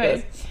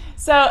 Anyways,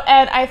 so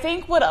and I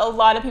think what a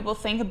lot of people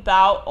think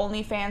about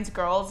OnlyFans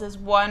girls is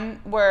one,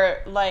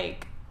 we're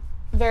like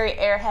very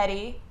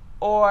airheady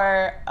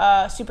or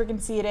super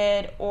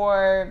conceited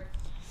or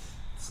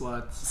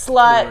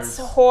sluts,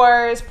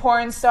 whores,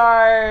 porn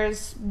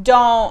stars,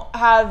 don't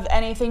have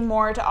anything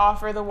more to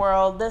offer the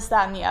world, this,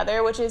 that, and the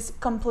other, which is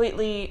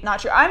completely not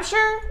true. I'm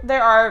sure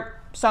there are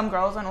some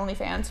girls on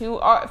OnlyFans who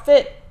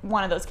fit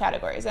one of those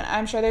categories, and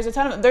I'm sure there's a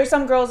ton of them. There's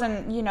some girls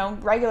in,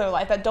 regular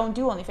life that don't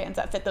do OnlyFans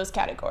that fit those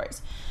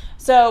categories.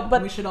 So,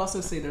 but we should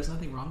also say there's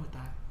nothing wrong with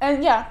that.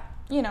 And yeah,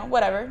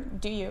 whatever,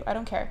 do you, I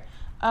don't care.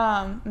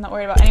 I'm not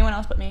worried about anyone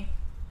else but me.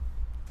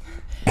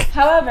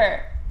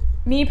 However,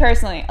 me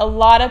personally, a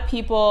lot of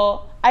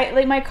people, I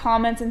like my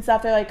comments and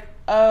stuff, they're like,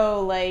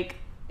 oh, like,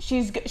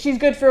 she's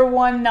good for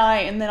one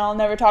night and then I'll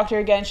never talk to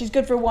her again. She's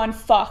good for one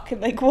fuck,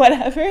 like,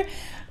 whatever.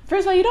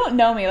 First of all, you don't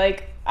know me.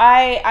 Like,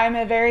 I'm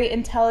a very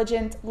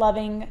intelligent,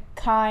 loving,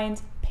 kind,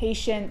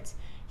 patient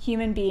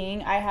human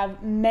being. I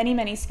have many,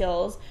 many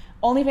skills.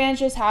 OnlyFans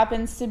just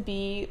happens to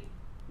be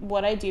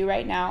what I do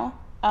right now.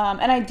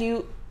 And I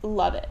do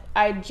love it.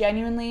 I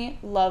genuinely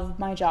love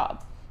my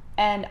job.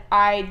 And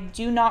I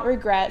do not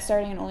regret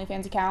starting an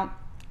OnlyFans account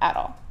at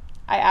all.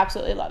 I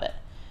absolutely love it.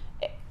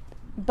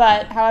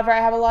 But, however, I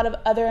have a lot of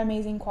other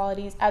amazing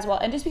qualities as well.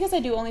 And just because I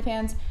do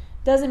OnlyFans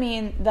doesn't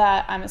mean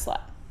that I'm a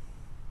slut.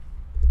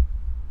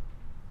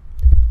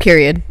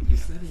 Period. You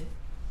said it.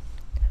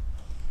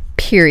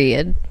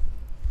 Period.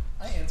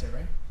 I answered,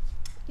 right?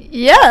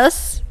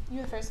 Yes.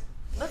 You the first.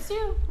 Let's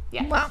do.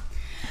 Yeah. Wow.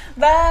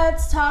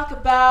 Let's talk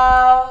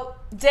about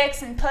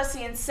dicks and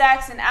pussy and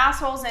sex and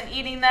assholes and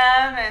eating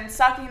them and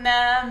sucking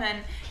them and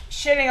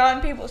shitting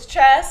on people's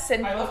chests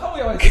and I love how we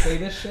always say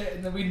this shit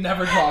and then we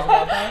never talk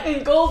about that.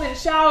 and golden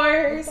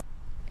showers.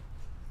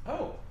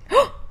 Oh,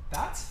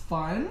 that's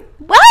fun.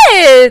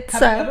 What?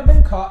 Have you ever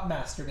been caught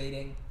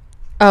masturbating?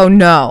 Oh,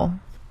 no.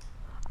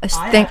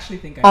 I actually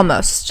think I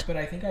almost. did, but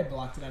I think I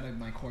blocked it out of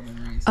my core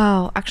memories.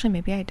 Oh, actually,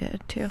 maybe I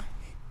did too.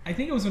 I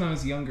think it was when I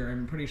was younger.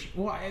 I'm pretty sure.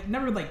 Well, I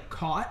never like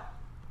caught,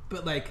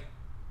 but like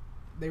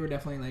they were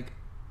definitely like,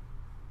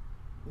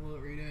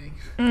 "What were you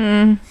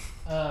doing?"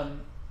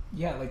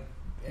 Yeah, like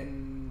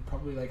in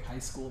probably like high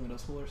school, middle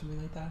school, or something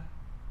like that.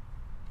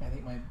 I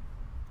think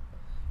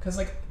because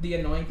like the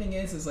annoying thing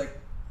is like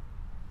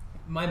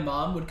my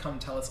mom would come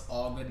tell us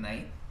all good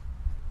night.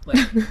 Like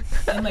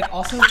and like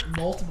also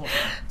multiple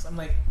times. I'm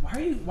like, why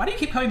do you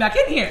keep coming back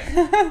in here?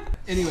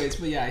 Anyways,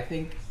 but yeah, I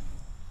think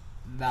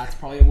that's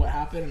probably what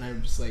happened, and I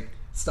just like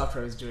stopped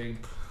what I was doing,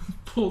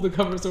 pulled the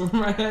covers over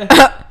my head,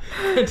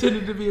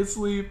 pretended to be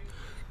asleep.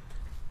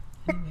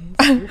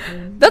 Anyways, your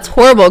turn. That's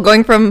horrible,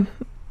 going from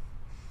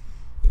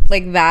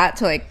like that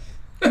to like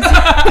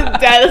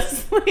Dead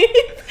asleep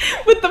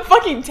with the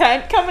fucking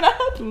tent coming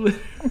up.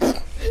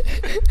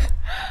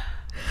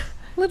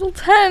 little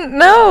tent.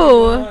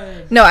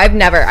 No, I've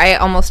never. I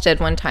almost did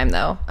one time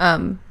though.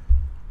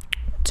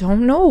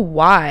 don't know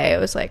why. I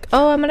was like,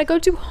 oh, I'm gonna go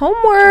do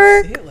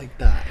homework. Say it like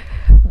that.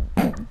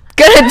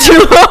 Gonna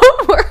do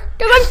homework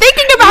because I'm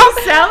thinking about.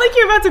 You sound like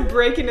you're about to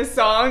break into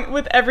song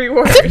with every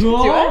word.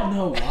 No,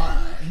 no,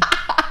 why?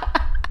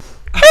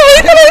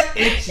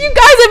 You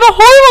guys have a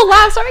horrible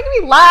laugh. Stop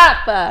making me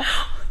laugh.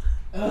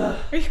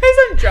 Are you guys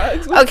on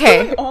drugs? What's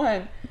Okay. going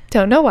on?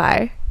 Don't know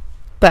why,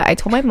 but I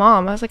told my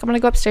mom, I was like, I'm gonna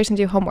go upstairs and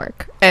do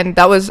homework, and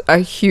that was a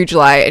huge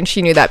lie, and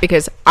she knew that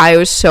because I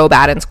was so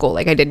bad in school.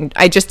 Like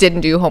I just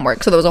didn't do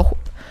homework. So there was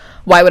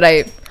why would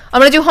I? I'm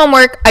gonna do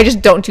homework. I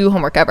just don't do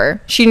homework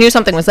ever. She knew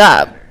something was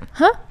up.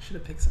 Huh? Should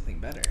have picked something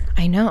better.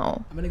 I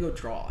know. I'm gonna go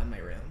draw in my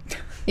room.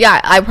 Yeah,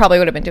 I probably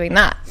would have been doing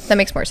that. That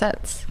makes more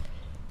sense.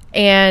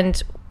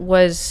 And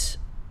was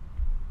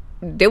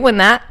doing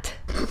that.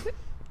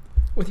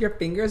 With your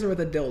fingers or with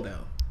a dildo?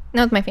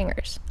 No, with my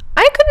fingers.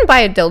 I couldn't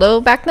buy a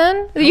dildo back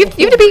then. You have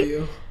to How old be were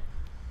you?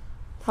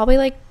 probably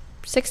like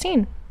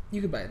 16.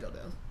 You could buy a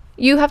dildo.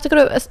 You have to go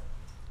to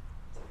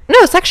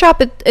no sex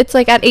shop. It's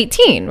like at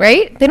 18,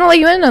 right? They don't let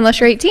you in unless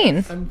you're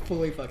 18. I'm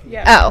fully fucking.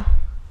 Yeah. Oh,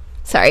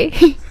 sorry.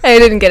 I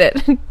didn't get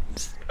it.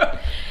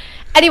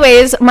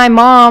 Anyways, my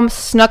mom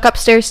snuck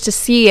upstairs to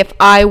see if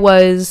I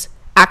was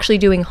actually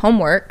doing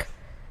homework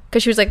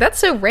because she was like, that's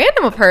so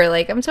random of her.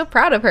 Like, I'm so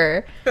proud of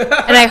her.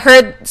 And I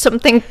heard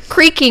something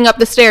creaking up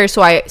the stairs,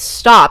 so I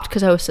stopped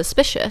because I was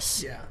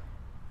suspicious. Yeah.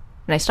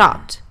 And I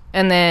stopped.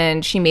 And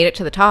then she made it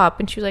to the top,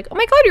 and she was like, oh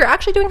my God, you're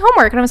actually doing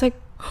homework. And I was like,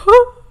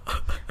 huh?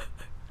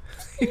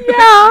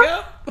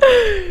 Yeah.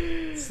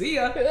 See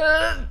ya.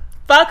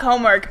 Fuck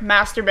homework.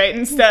 Masturbate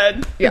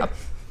instead. Yeah.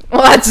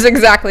 Well, that's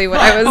exactly what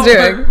I was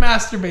doing.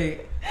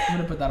 Masturbate. I'm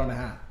gonna put that on a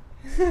hat.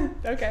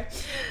 Okay.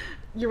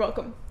 You're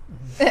welcome.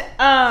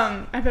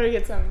 I better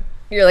get some.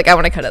 You're like, I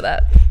want to cut of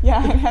that. Yeah,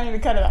 I need to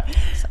cut it out.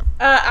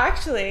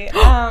 Actually,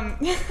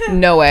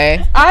 No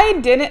way. I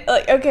didn't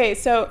like. Okay,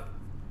 so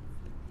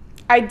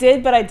I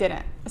did, but I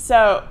didn't.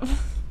 So,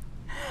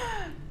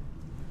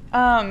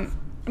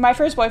 my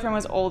first boyfriend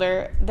was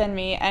older than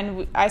me,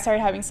 and I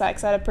started having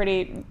sex at a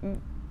pretty,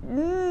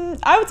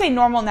 I would say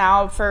normal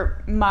now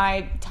for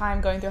my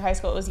time going through high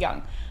school. It was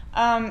young,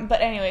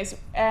 but anyways,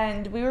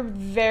 and we were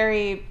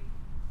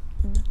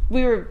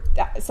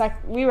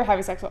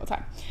having sex all the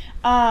time.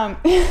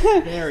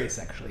 Very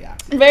sexually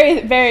active.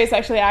 Very, very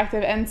sexually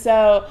active. And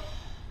so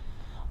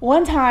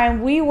one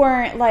time we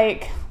weren't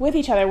like with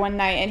each other one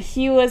night, and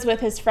he was with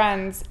his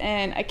friends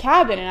in a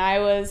cabin, and I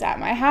was at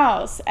my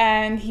house,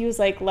 and he was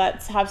like,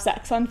 let's have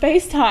sex on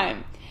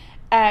FaceTime.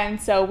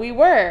 And so we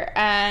were,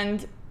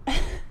 and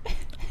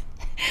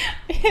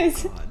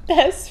his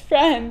best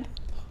friend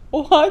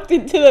walked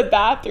into the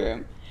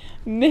bathroom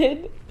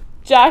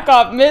jack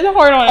off,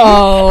 mid-horn on him.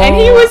 Oh. And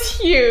he was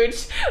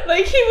huge.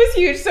 Like, he was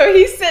huge. So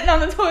he's sitting on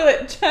the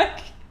toilet, and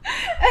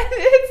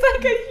it's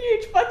like a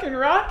huge fucking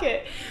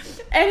rocket.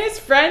 And his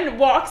friend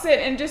walks in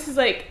and just is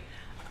like,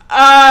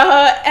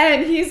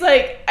 and he's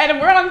like, and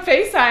we're on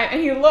FaceTime,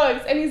 and he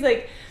looks, and he's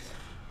like,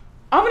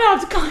 I'm gonna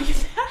have to call you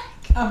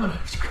back. I'm gonna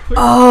have to go.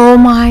 Oh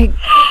my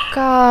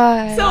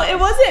God. So it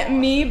wasn't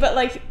me, but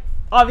like,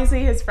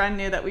 obviously his friend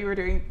knew that we were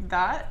doing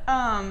that.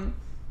 I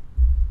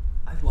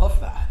love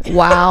that.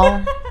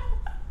 Wow.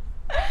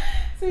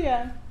 So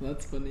yeah.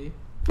 That's funny.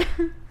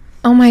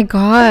 Oh my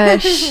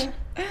gosh.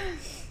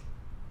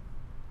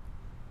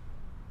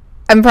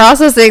 I'm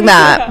processing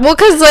that. Well,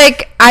 because,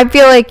 like, I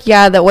feel like,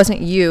 yeah, that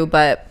wasn't you,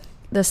 but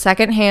the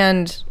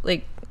secondhand,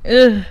 like,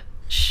 ugh.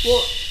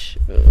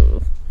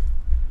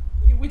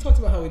 We talked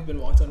about how we've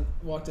been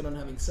walked in on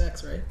having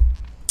sex, right?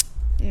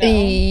 No.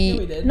 Yeah,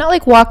 we did. Not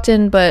like walked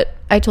in, but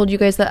I told you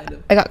guys that Kind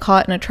of. I got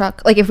caught in a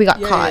truck. Like, if we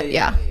got caught,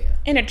 yeah.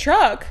 In a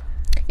truck.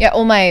 Yeah,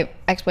 well, my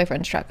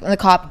ex-boyfriend's truck. And the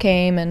cop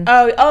came, and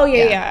Oh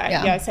yeah,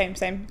 Yeah. yeah. Same.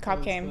 Cop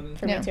That's came funny.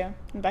 for Yeah. me too in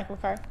the back of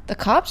a car. the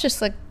cops just,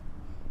 like,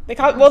 The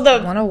cop. Well,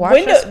 the Wanna watch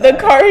window, us the fight.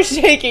 car is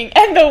shaking,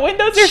 and the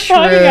windows are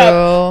fogging True.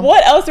 up.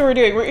 What else are we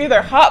doing? We're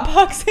either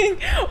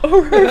hotboxing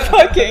or we're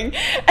fucking.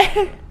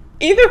 And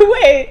either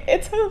way,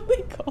 it's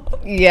illegal.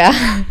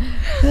 yeah.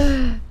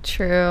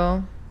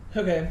 True.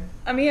 Okay.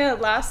 Amia,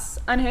 last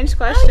unhinged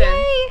question.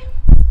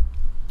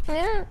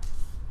 Yeah.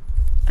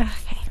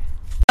 Okay.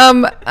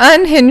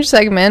 Unhinged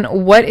segment.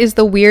 What is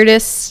the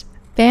weirdest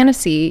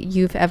fantasy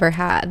you've ever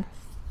had?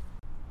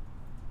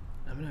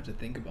 I'm gonna have to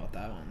think about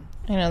that one.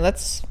 I know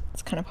it's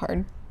kind of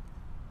hard.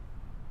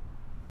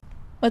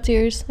 What's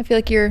yours? I feel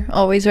like you're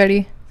always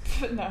ready.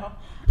 No.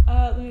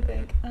 Let me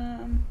think.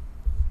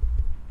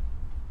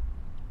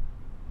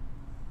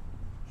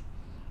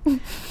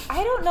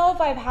 I don't know if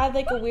I've had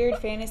like a weird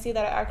fantasy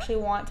that I actually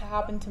want to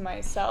happen to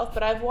myself,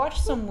 but I've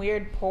watched some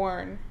weird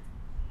porn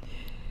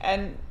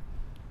and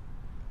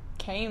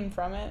came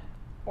from it,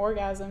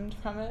 orgasmed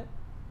from it.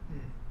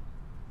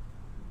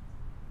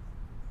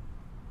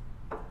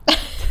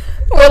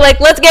 We're like,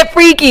 let's get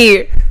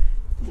freaky.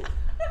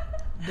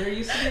 There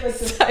used to be like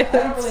this. I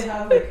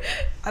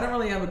don't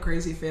really have a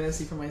crazy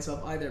fantasy for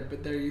myself either.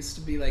 But there used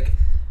to be like,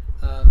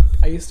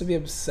 I used to be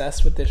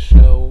obsessed with this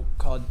show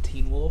called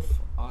Teen Wolf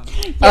on.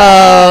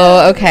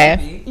 Oh, okay.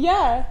 TV.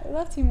 Yeah, I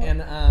love Team Wolf.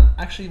 And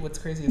actually, what's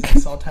crazy is I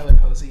saw Tyler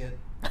Posey at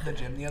the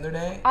gym the other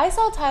day. I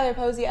saw Tyler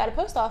Posey at a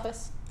post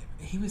office.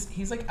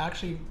 He's like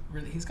actually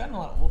really, he's gotten a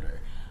lot older,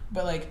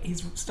 but like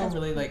he's still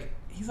really like,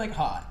 he's like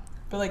hot,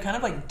 but like kind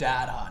of like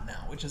dad hot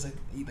now, which is like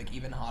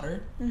even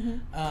hotter.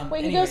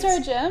 Wait, he goes to our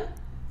gym?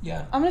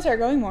 Yeah. I'm gonna start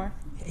going more.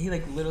 He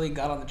like literally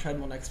got on the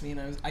treadmill next to me,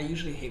 and I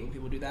usually hate when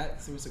people do that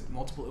because there was like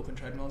multiple open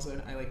treadmills,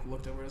 and I like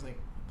looked over, I was like,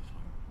 what the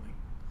fuck? Like,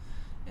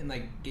 and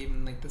like gave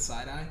him like the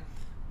side eye.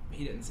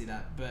 He didn't see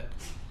that, but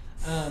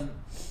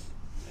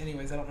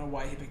anyways, I don't know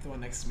why he picked the one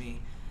next to me.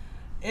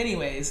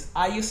 Anyways,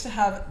 I used to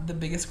have the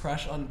biggest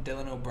crush on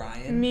Dylan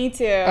O'Brien. Me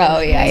too.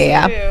 Oh,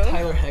 yeah.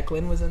 Tyler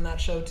Hoechlin was in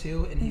that show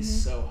too, and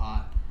he's so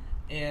hot.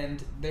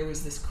 And there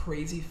was this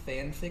crazy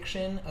fan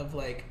fiction of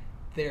like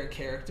their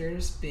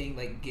characters being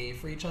like gay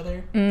for each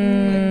other.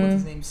 Like what's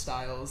his name,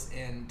 Styles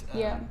and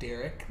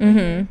Derek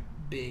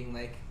being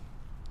like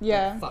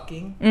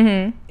fucking.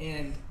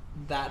 And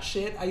that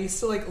shit, I used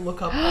to like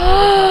look up all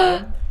the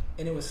time,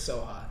 and it was so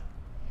hot.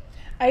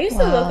 I used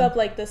to look up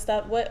like the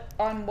stuff. What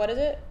is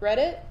it?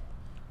 Reddit?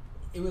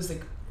 It was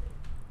like,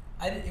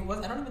 I don't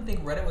even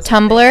think Reddit was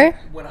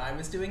Tumblr when I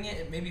was doing it.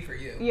 It may be for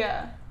you.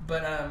 Yeah.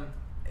 But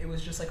it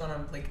was just like on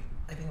a like,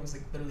 I think it was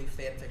like literally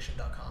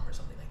fanfiction.com or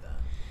something like that.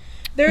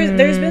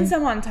 There's been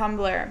some on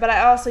Tumblr, but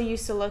I also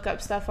used to look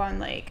up stuff on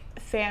like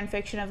fan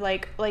fiction of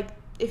like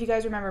if you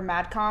guys remember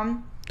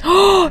Madcom.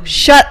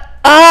 Shut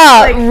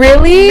up! Like,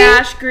 really?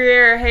 Nash,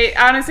 Greer, Hayes.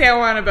 Honestly, I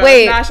want to both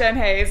Nash and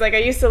Hayes. Like I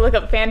used to look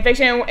up fan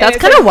fiction. And that's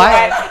kind of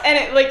wild. And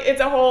it like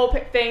it's a whole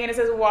thing, and it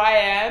says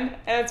YN,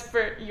 and it's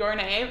for your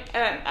name,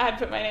 and I had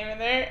put my name in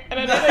there, and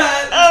I was like,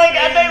 oh my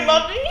god, they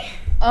love me.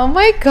 Oh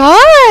my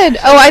god!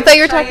 Oh, I thought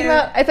you were talking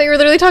about. I thought you were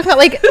literally talking about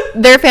like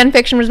their fan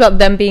fiction was about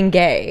them being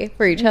gay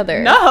for each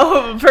other.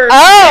 No,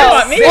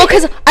 well,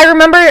 because I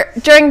remember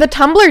during the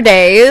Tumblr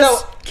days,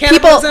 so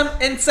cannibalism,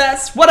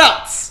 incest. What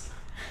else?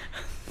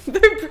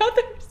 They're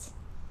brothers.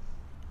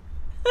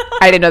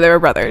 I didn't know they were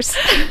brothers.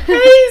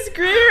 Hayes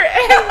Greer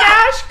and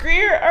Nash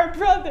Greer are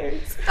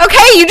brothers.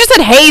 Okay, you just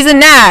said Hayes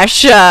and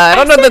Nash. I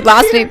don't know the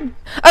last name.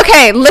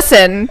 Okay,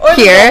 listen or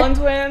here. The Nolan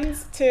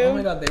twins too. Oh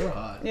my god, they were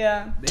hot.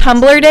 Yeah.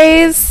 Tumblr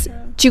days.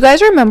 Do you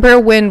guys remember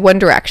when One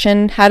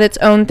Direction had its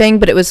own thing,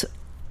 but it was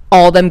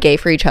all them gay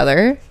for each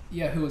other?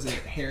 Yeah, who was it?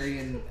 Harry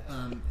and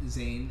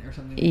Zayn or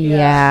something?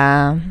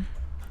 Yeah.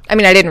 I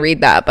mean, I didn't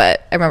read that,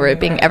 but I remember it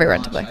being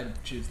everyone to play.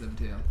 I'd choose them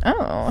too.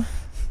 Oh.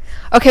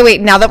 Okay,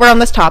 wait, now that we're on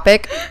this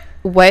topic,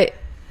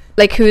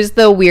 who's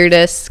the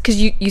weirdest,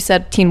 because you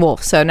said Teen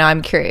Wolf, so now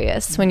I'm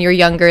curious. When you were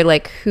younger,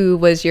 like, who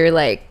was your,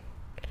 like,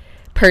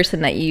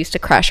 person that you used to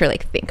crush or,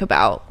 like, think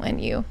about when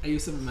you... I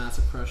used to have a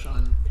massive crush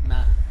on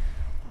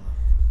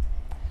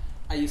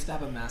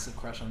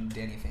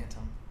Danny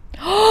Phantom.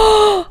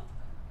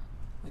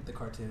 Like the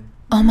cartoon.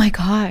 Oh my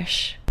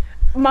gosh.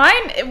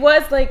 Mine, it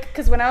was, like,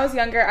 because when I was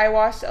younger, I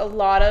watched a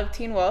lot of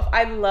Teen Wolf.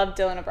 I loved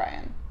Dylan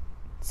O'Brien.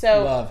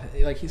 So love,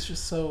 like, he's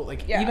just so,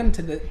 like, even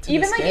to this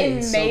like day, in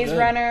he's Maze so good.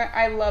 Runner,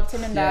 I loved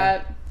him in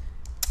that.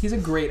 He's a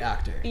great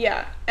actor.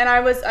 Yeah, and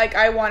I was like,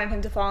 I wanted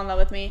him to fall in love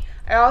with me.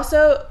 I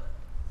also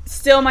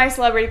still my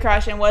celebrity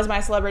crush and was my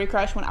celebrity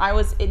crush when I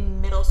was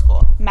in middle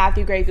school.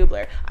 Matthew Gray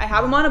Gubler. I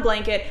have him on a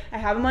blanket. I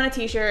have him on a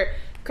t-shirt.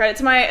 Credit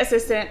to my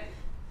assistant.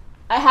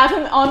 I have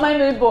him on my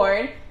mood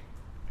board.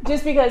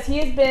 Just because he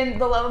has been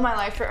the love of my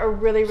life for a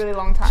really, really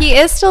long time. He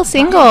is still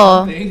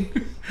single.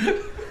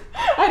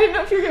 I didn't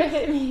know if you were going to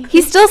hit me.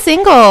 He's still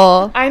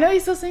single. I know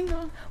he's still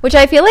single. Which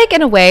I feel like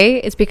in a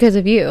way is because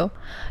of you.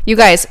 You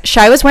guys,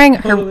 Shai was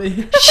wearing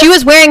she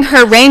was wearing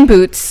her rain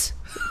boots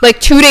like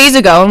 2 days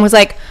ago and I was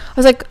like,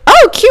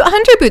 oh, cute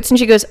hunter boots. And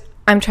she goes,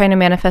 I'm trying to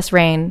manifest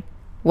rain.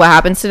 What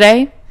happens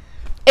today?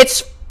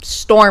 It's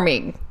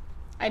storming.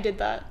 I did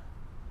that.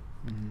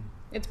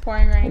 It's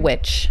pouring rain.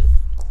 Which...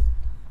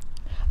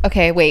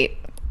 Okay, wait.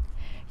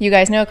 You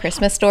guys know A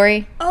Christmas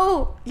Story?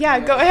 Oh, yeah,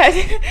 go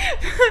ahead.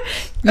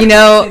 You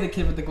know... The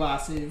kid with the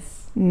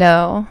glasses.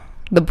 No.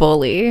 The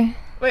bully.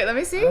 Wait, let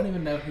me see. I don't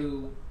even know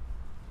who...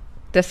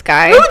 This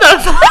guy. Who the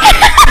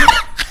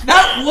fuck?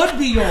 That would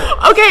be yours.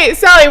 Okay,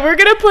 Sally, we're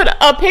going to put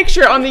a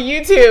picture on the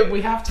YouTube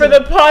for the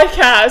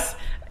podcast.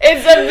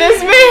 It's of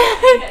this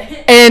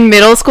man. In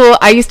middle school,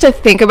 I used to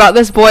think about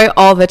this boy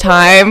all the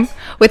time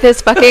with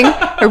his fucking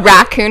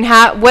raccoon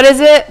hat. What is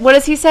it? What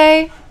does he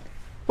say?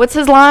 What's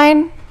his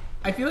line?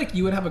 I feel like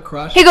you would have a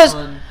crush. He goes,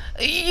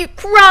 you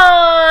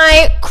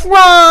cry,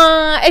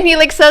 and he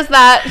like says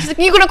that. He's like,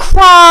 you're gonna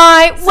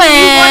cry when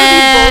you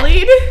want to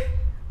be bullied?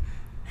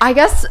 I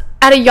guess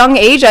at a young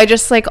age, I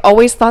just like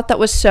always thought that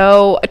was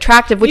so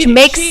attractive, which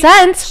makes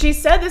sense. She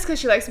said this because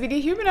she likes to be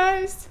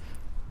dehumanized.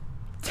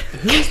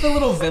 Who's the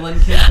little villain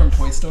kid from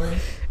Toy Story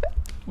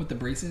with the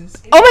braces?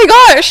 Oh my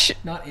gosh!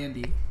 Not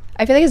Andy.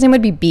 I feel like his name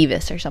would be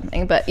Beavis or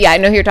something, but yeah, I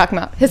know who you're talking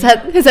about. His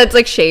head's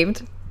like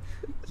shaved.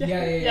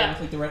 Yeah.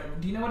 With like the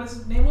red. Do you know what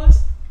his name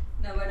was?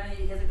 No, but I know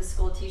he has like a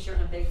skull t-shirt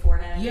and a big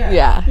forehead.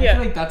 Yeah. I feel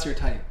like that's your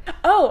type.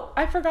 Oh,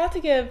 I forgot to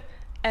give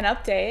an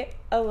update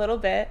a little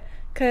bit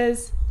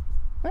because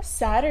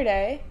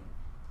Saturday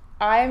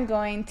I am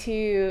going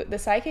to the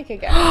psychic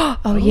again.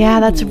 Oh yeah,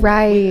 that's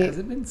right. Wait, has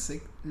it been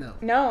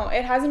No,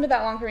 it hasn't been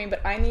that long for me,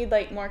 but I need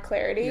like more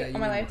clarity on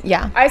my life.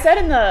 Yeah. I said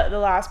in the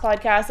last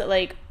podcast that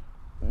like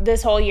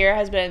this whole year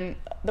has been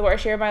the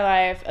worst year of my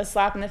life, a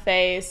slap in the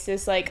face,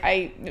 just like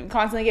I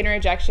constantly getting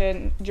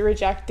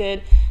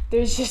rejected.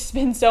 There's just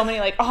been so many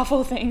like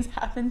awful things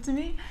happen to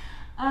me.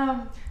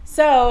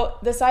 So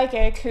the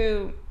psychic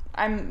who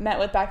I met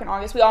with back in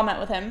August, we all met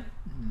with him,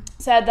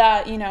 said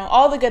that, you know,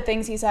 all the good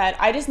things he said,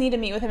 I just need to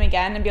meet with him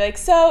again and be like,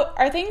 so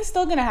are things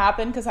still going to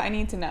happen? Because I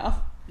need to know.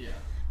 Yeah.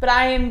 But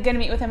I am going to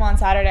meet with him on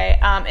Saturday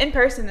in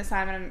person this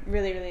time, and I'm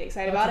really, really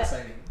excited about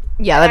exciting. it.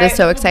 Yeah, that is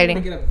so exciting.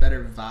 I'm going to get a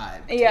better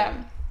vibe. Too.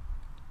 Yeah.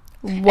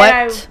 What?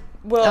 And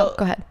go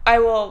ahead. I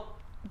will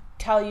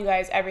tell you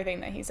guys everything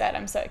that he said.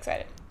 I'm so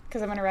excited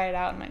because I'm going to write it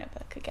out in my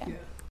notebook again.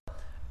 Yeah.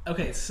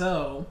 Okay,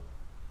 so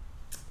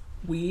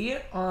we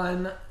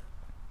on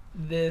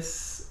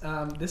this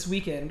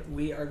weekend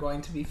we are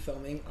going to be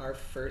filming our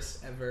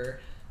first ever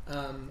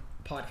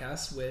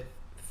podcast with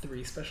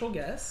 3 special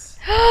guests.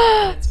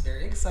 And it's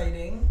very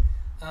exciting.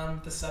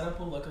 The setup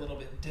will look a little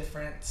bit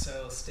different,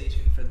 so stay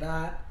tuned for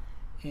that.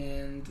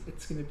 And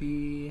it's going to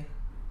be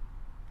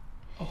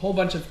a whole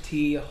bunch of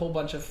tea, a whole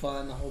bunch of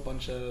fun, a whole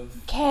bunch of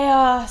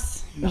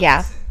chaos. Nonsense.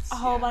 Yeah. A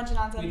whole bunch of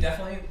nonsense. We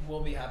definitely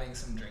will be having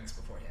some drinks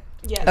beforehand.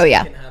 Yes. Oh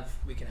yeah.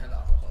 We can have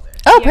alcohol there.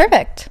 Oh, Yeah.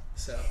 Perfect.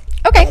 So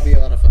Okay. that'll be a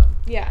lot of fun.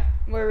 Yeah,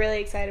 we're really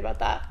excited about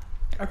that.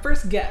 Our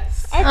first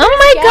guest. Our Oh first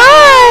my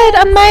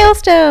guest. God, a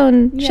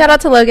milestone. Yeah. Shout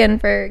out to Logan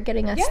for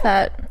getting us Yeah.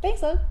 that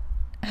Thanks, Love.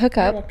 You're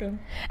hookup. welcome.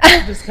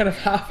 It just kind of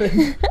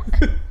happened.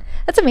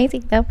 That's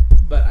amazing, though.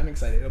 But I'm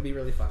excited. It'll be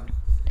really fun.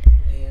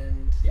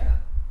 And yeah.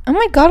 Oh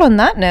my God, on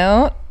that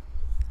note.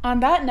 On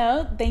that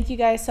note, thank you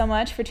guys so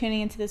much for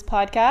tuning into this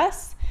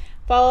podcast.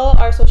 Follow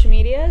our social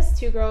medias,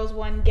 2 Girls,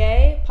 1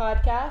 Gay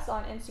podcast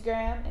on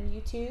Instagram and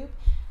YouTube.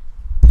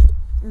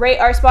 Rate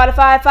our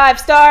Spotify 5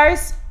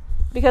 stars,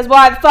 because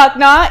why the fuck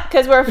not?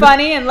 Because we're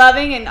funny and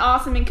loving and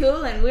awesome and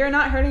cool, and we're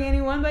not hurting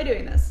anyone by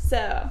doing this.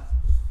 So,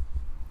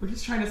 We're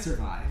just trying to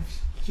survive.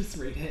 Just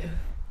rate it.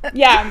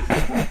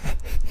 yeah.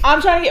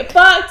 I'm trying to get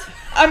fucked.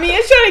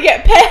 It's trying to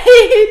get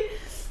paid.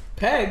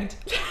 Pegged.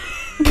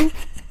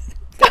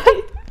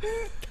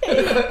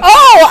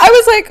 Oh, I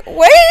was like,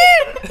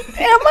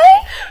 wait, am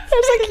I?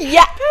 I was like,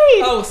 yeah.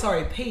 Paid. Oh,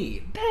 sorry.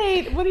 Paid.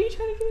 Paid. What are you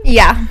trying to do?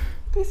 Yeah.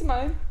 Peace of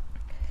mind.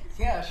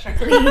 Yeah, sure.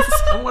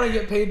 I want to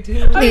get paid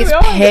too. Please we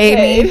all wanna pay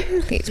get me.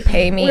 paid. Please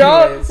pay me. We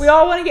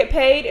all want to get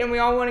paid, and we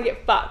all want to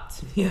get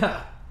fucked.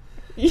 Yeah.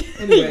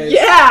 Anyways.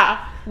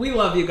 Yeah. We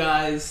love you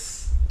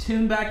guys.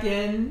 Tune back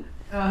in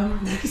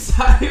next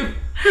time.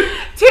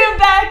 Tune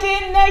back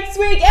in next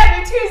week,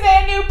 every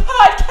Tuesday, a new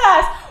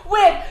podcast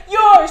with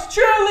yours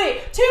truly,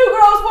 2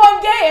 Girls,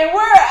 1 Gay, and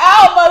we're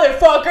out,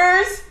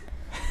 motherfuckers.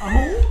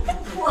 Oh.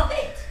 What?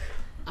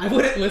 I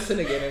wouldn't listen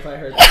again if I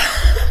heard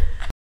that.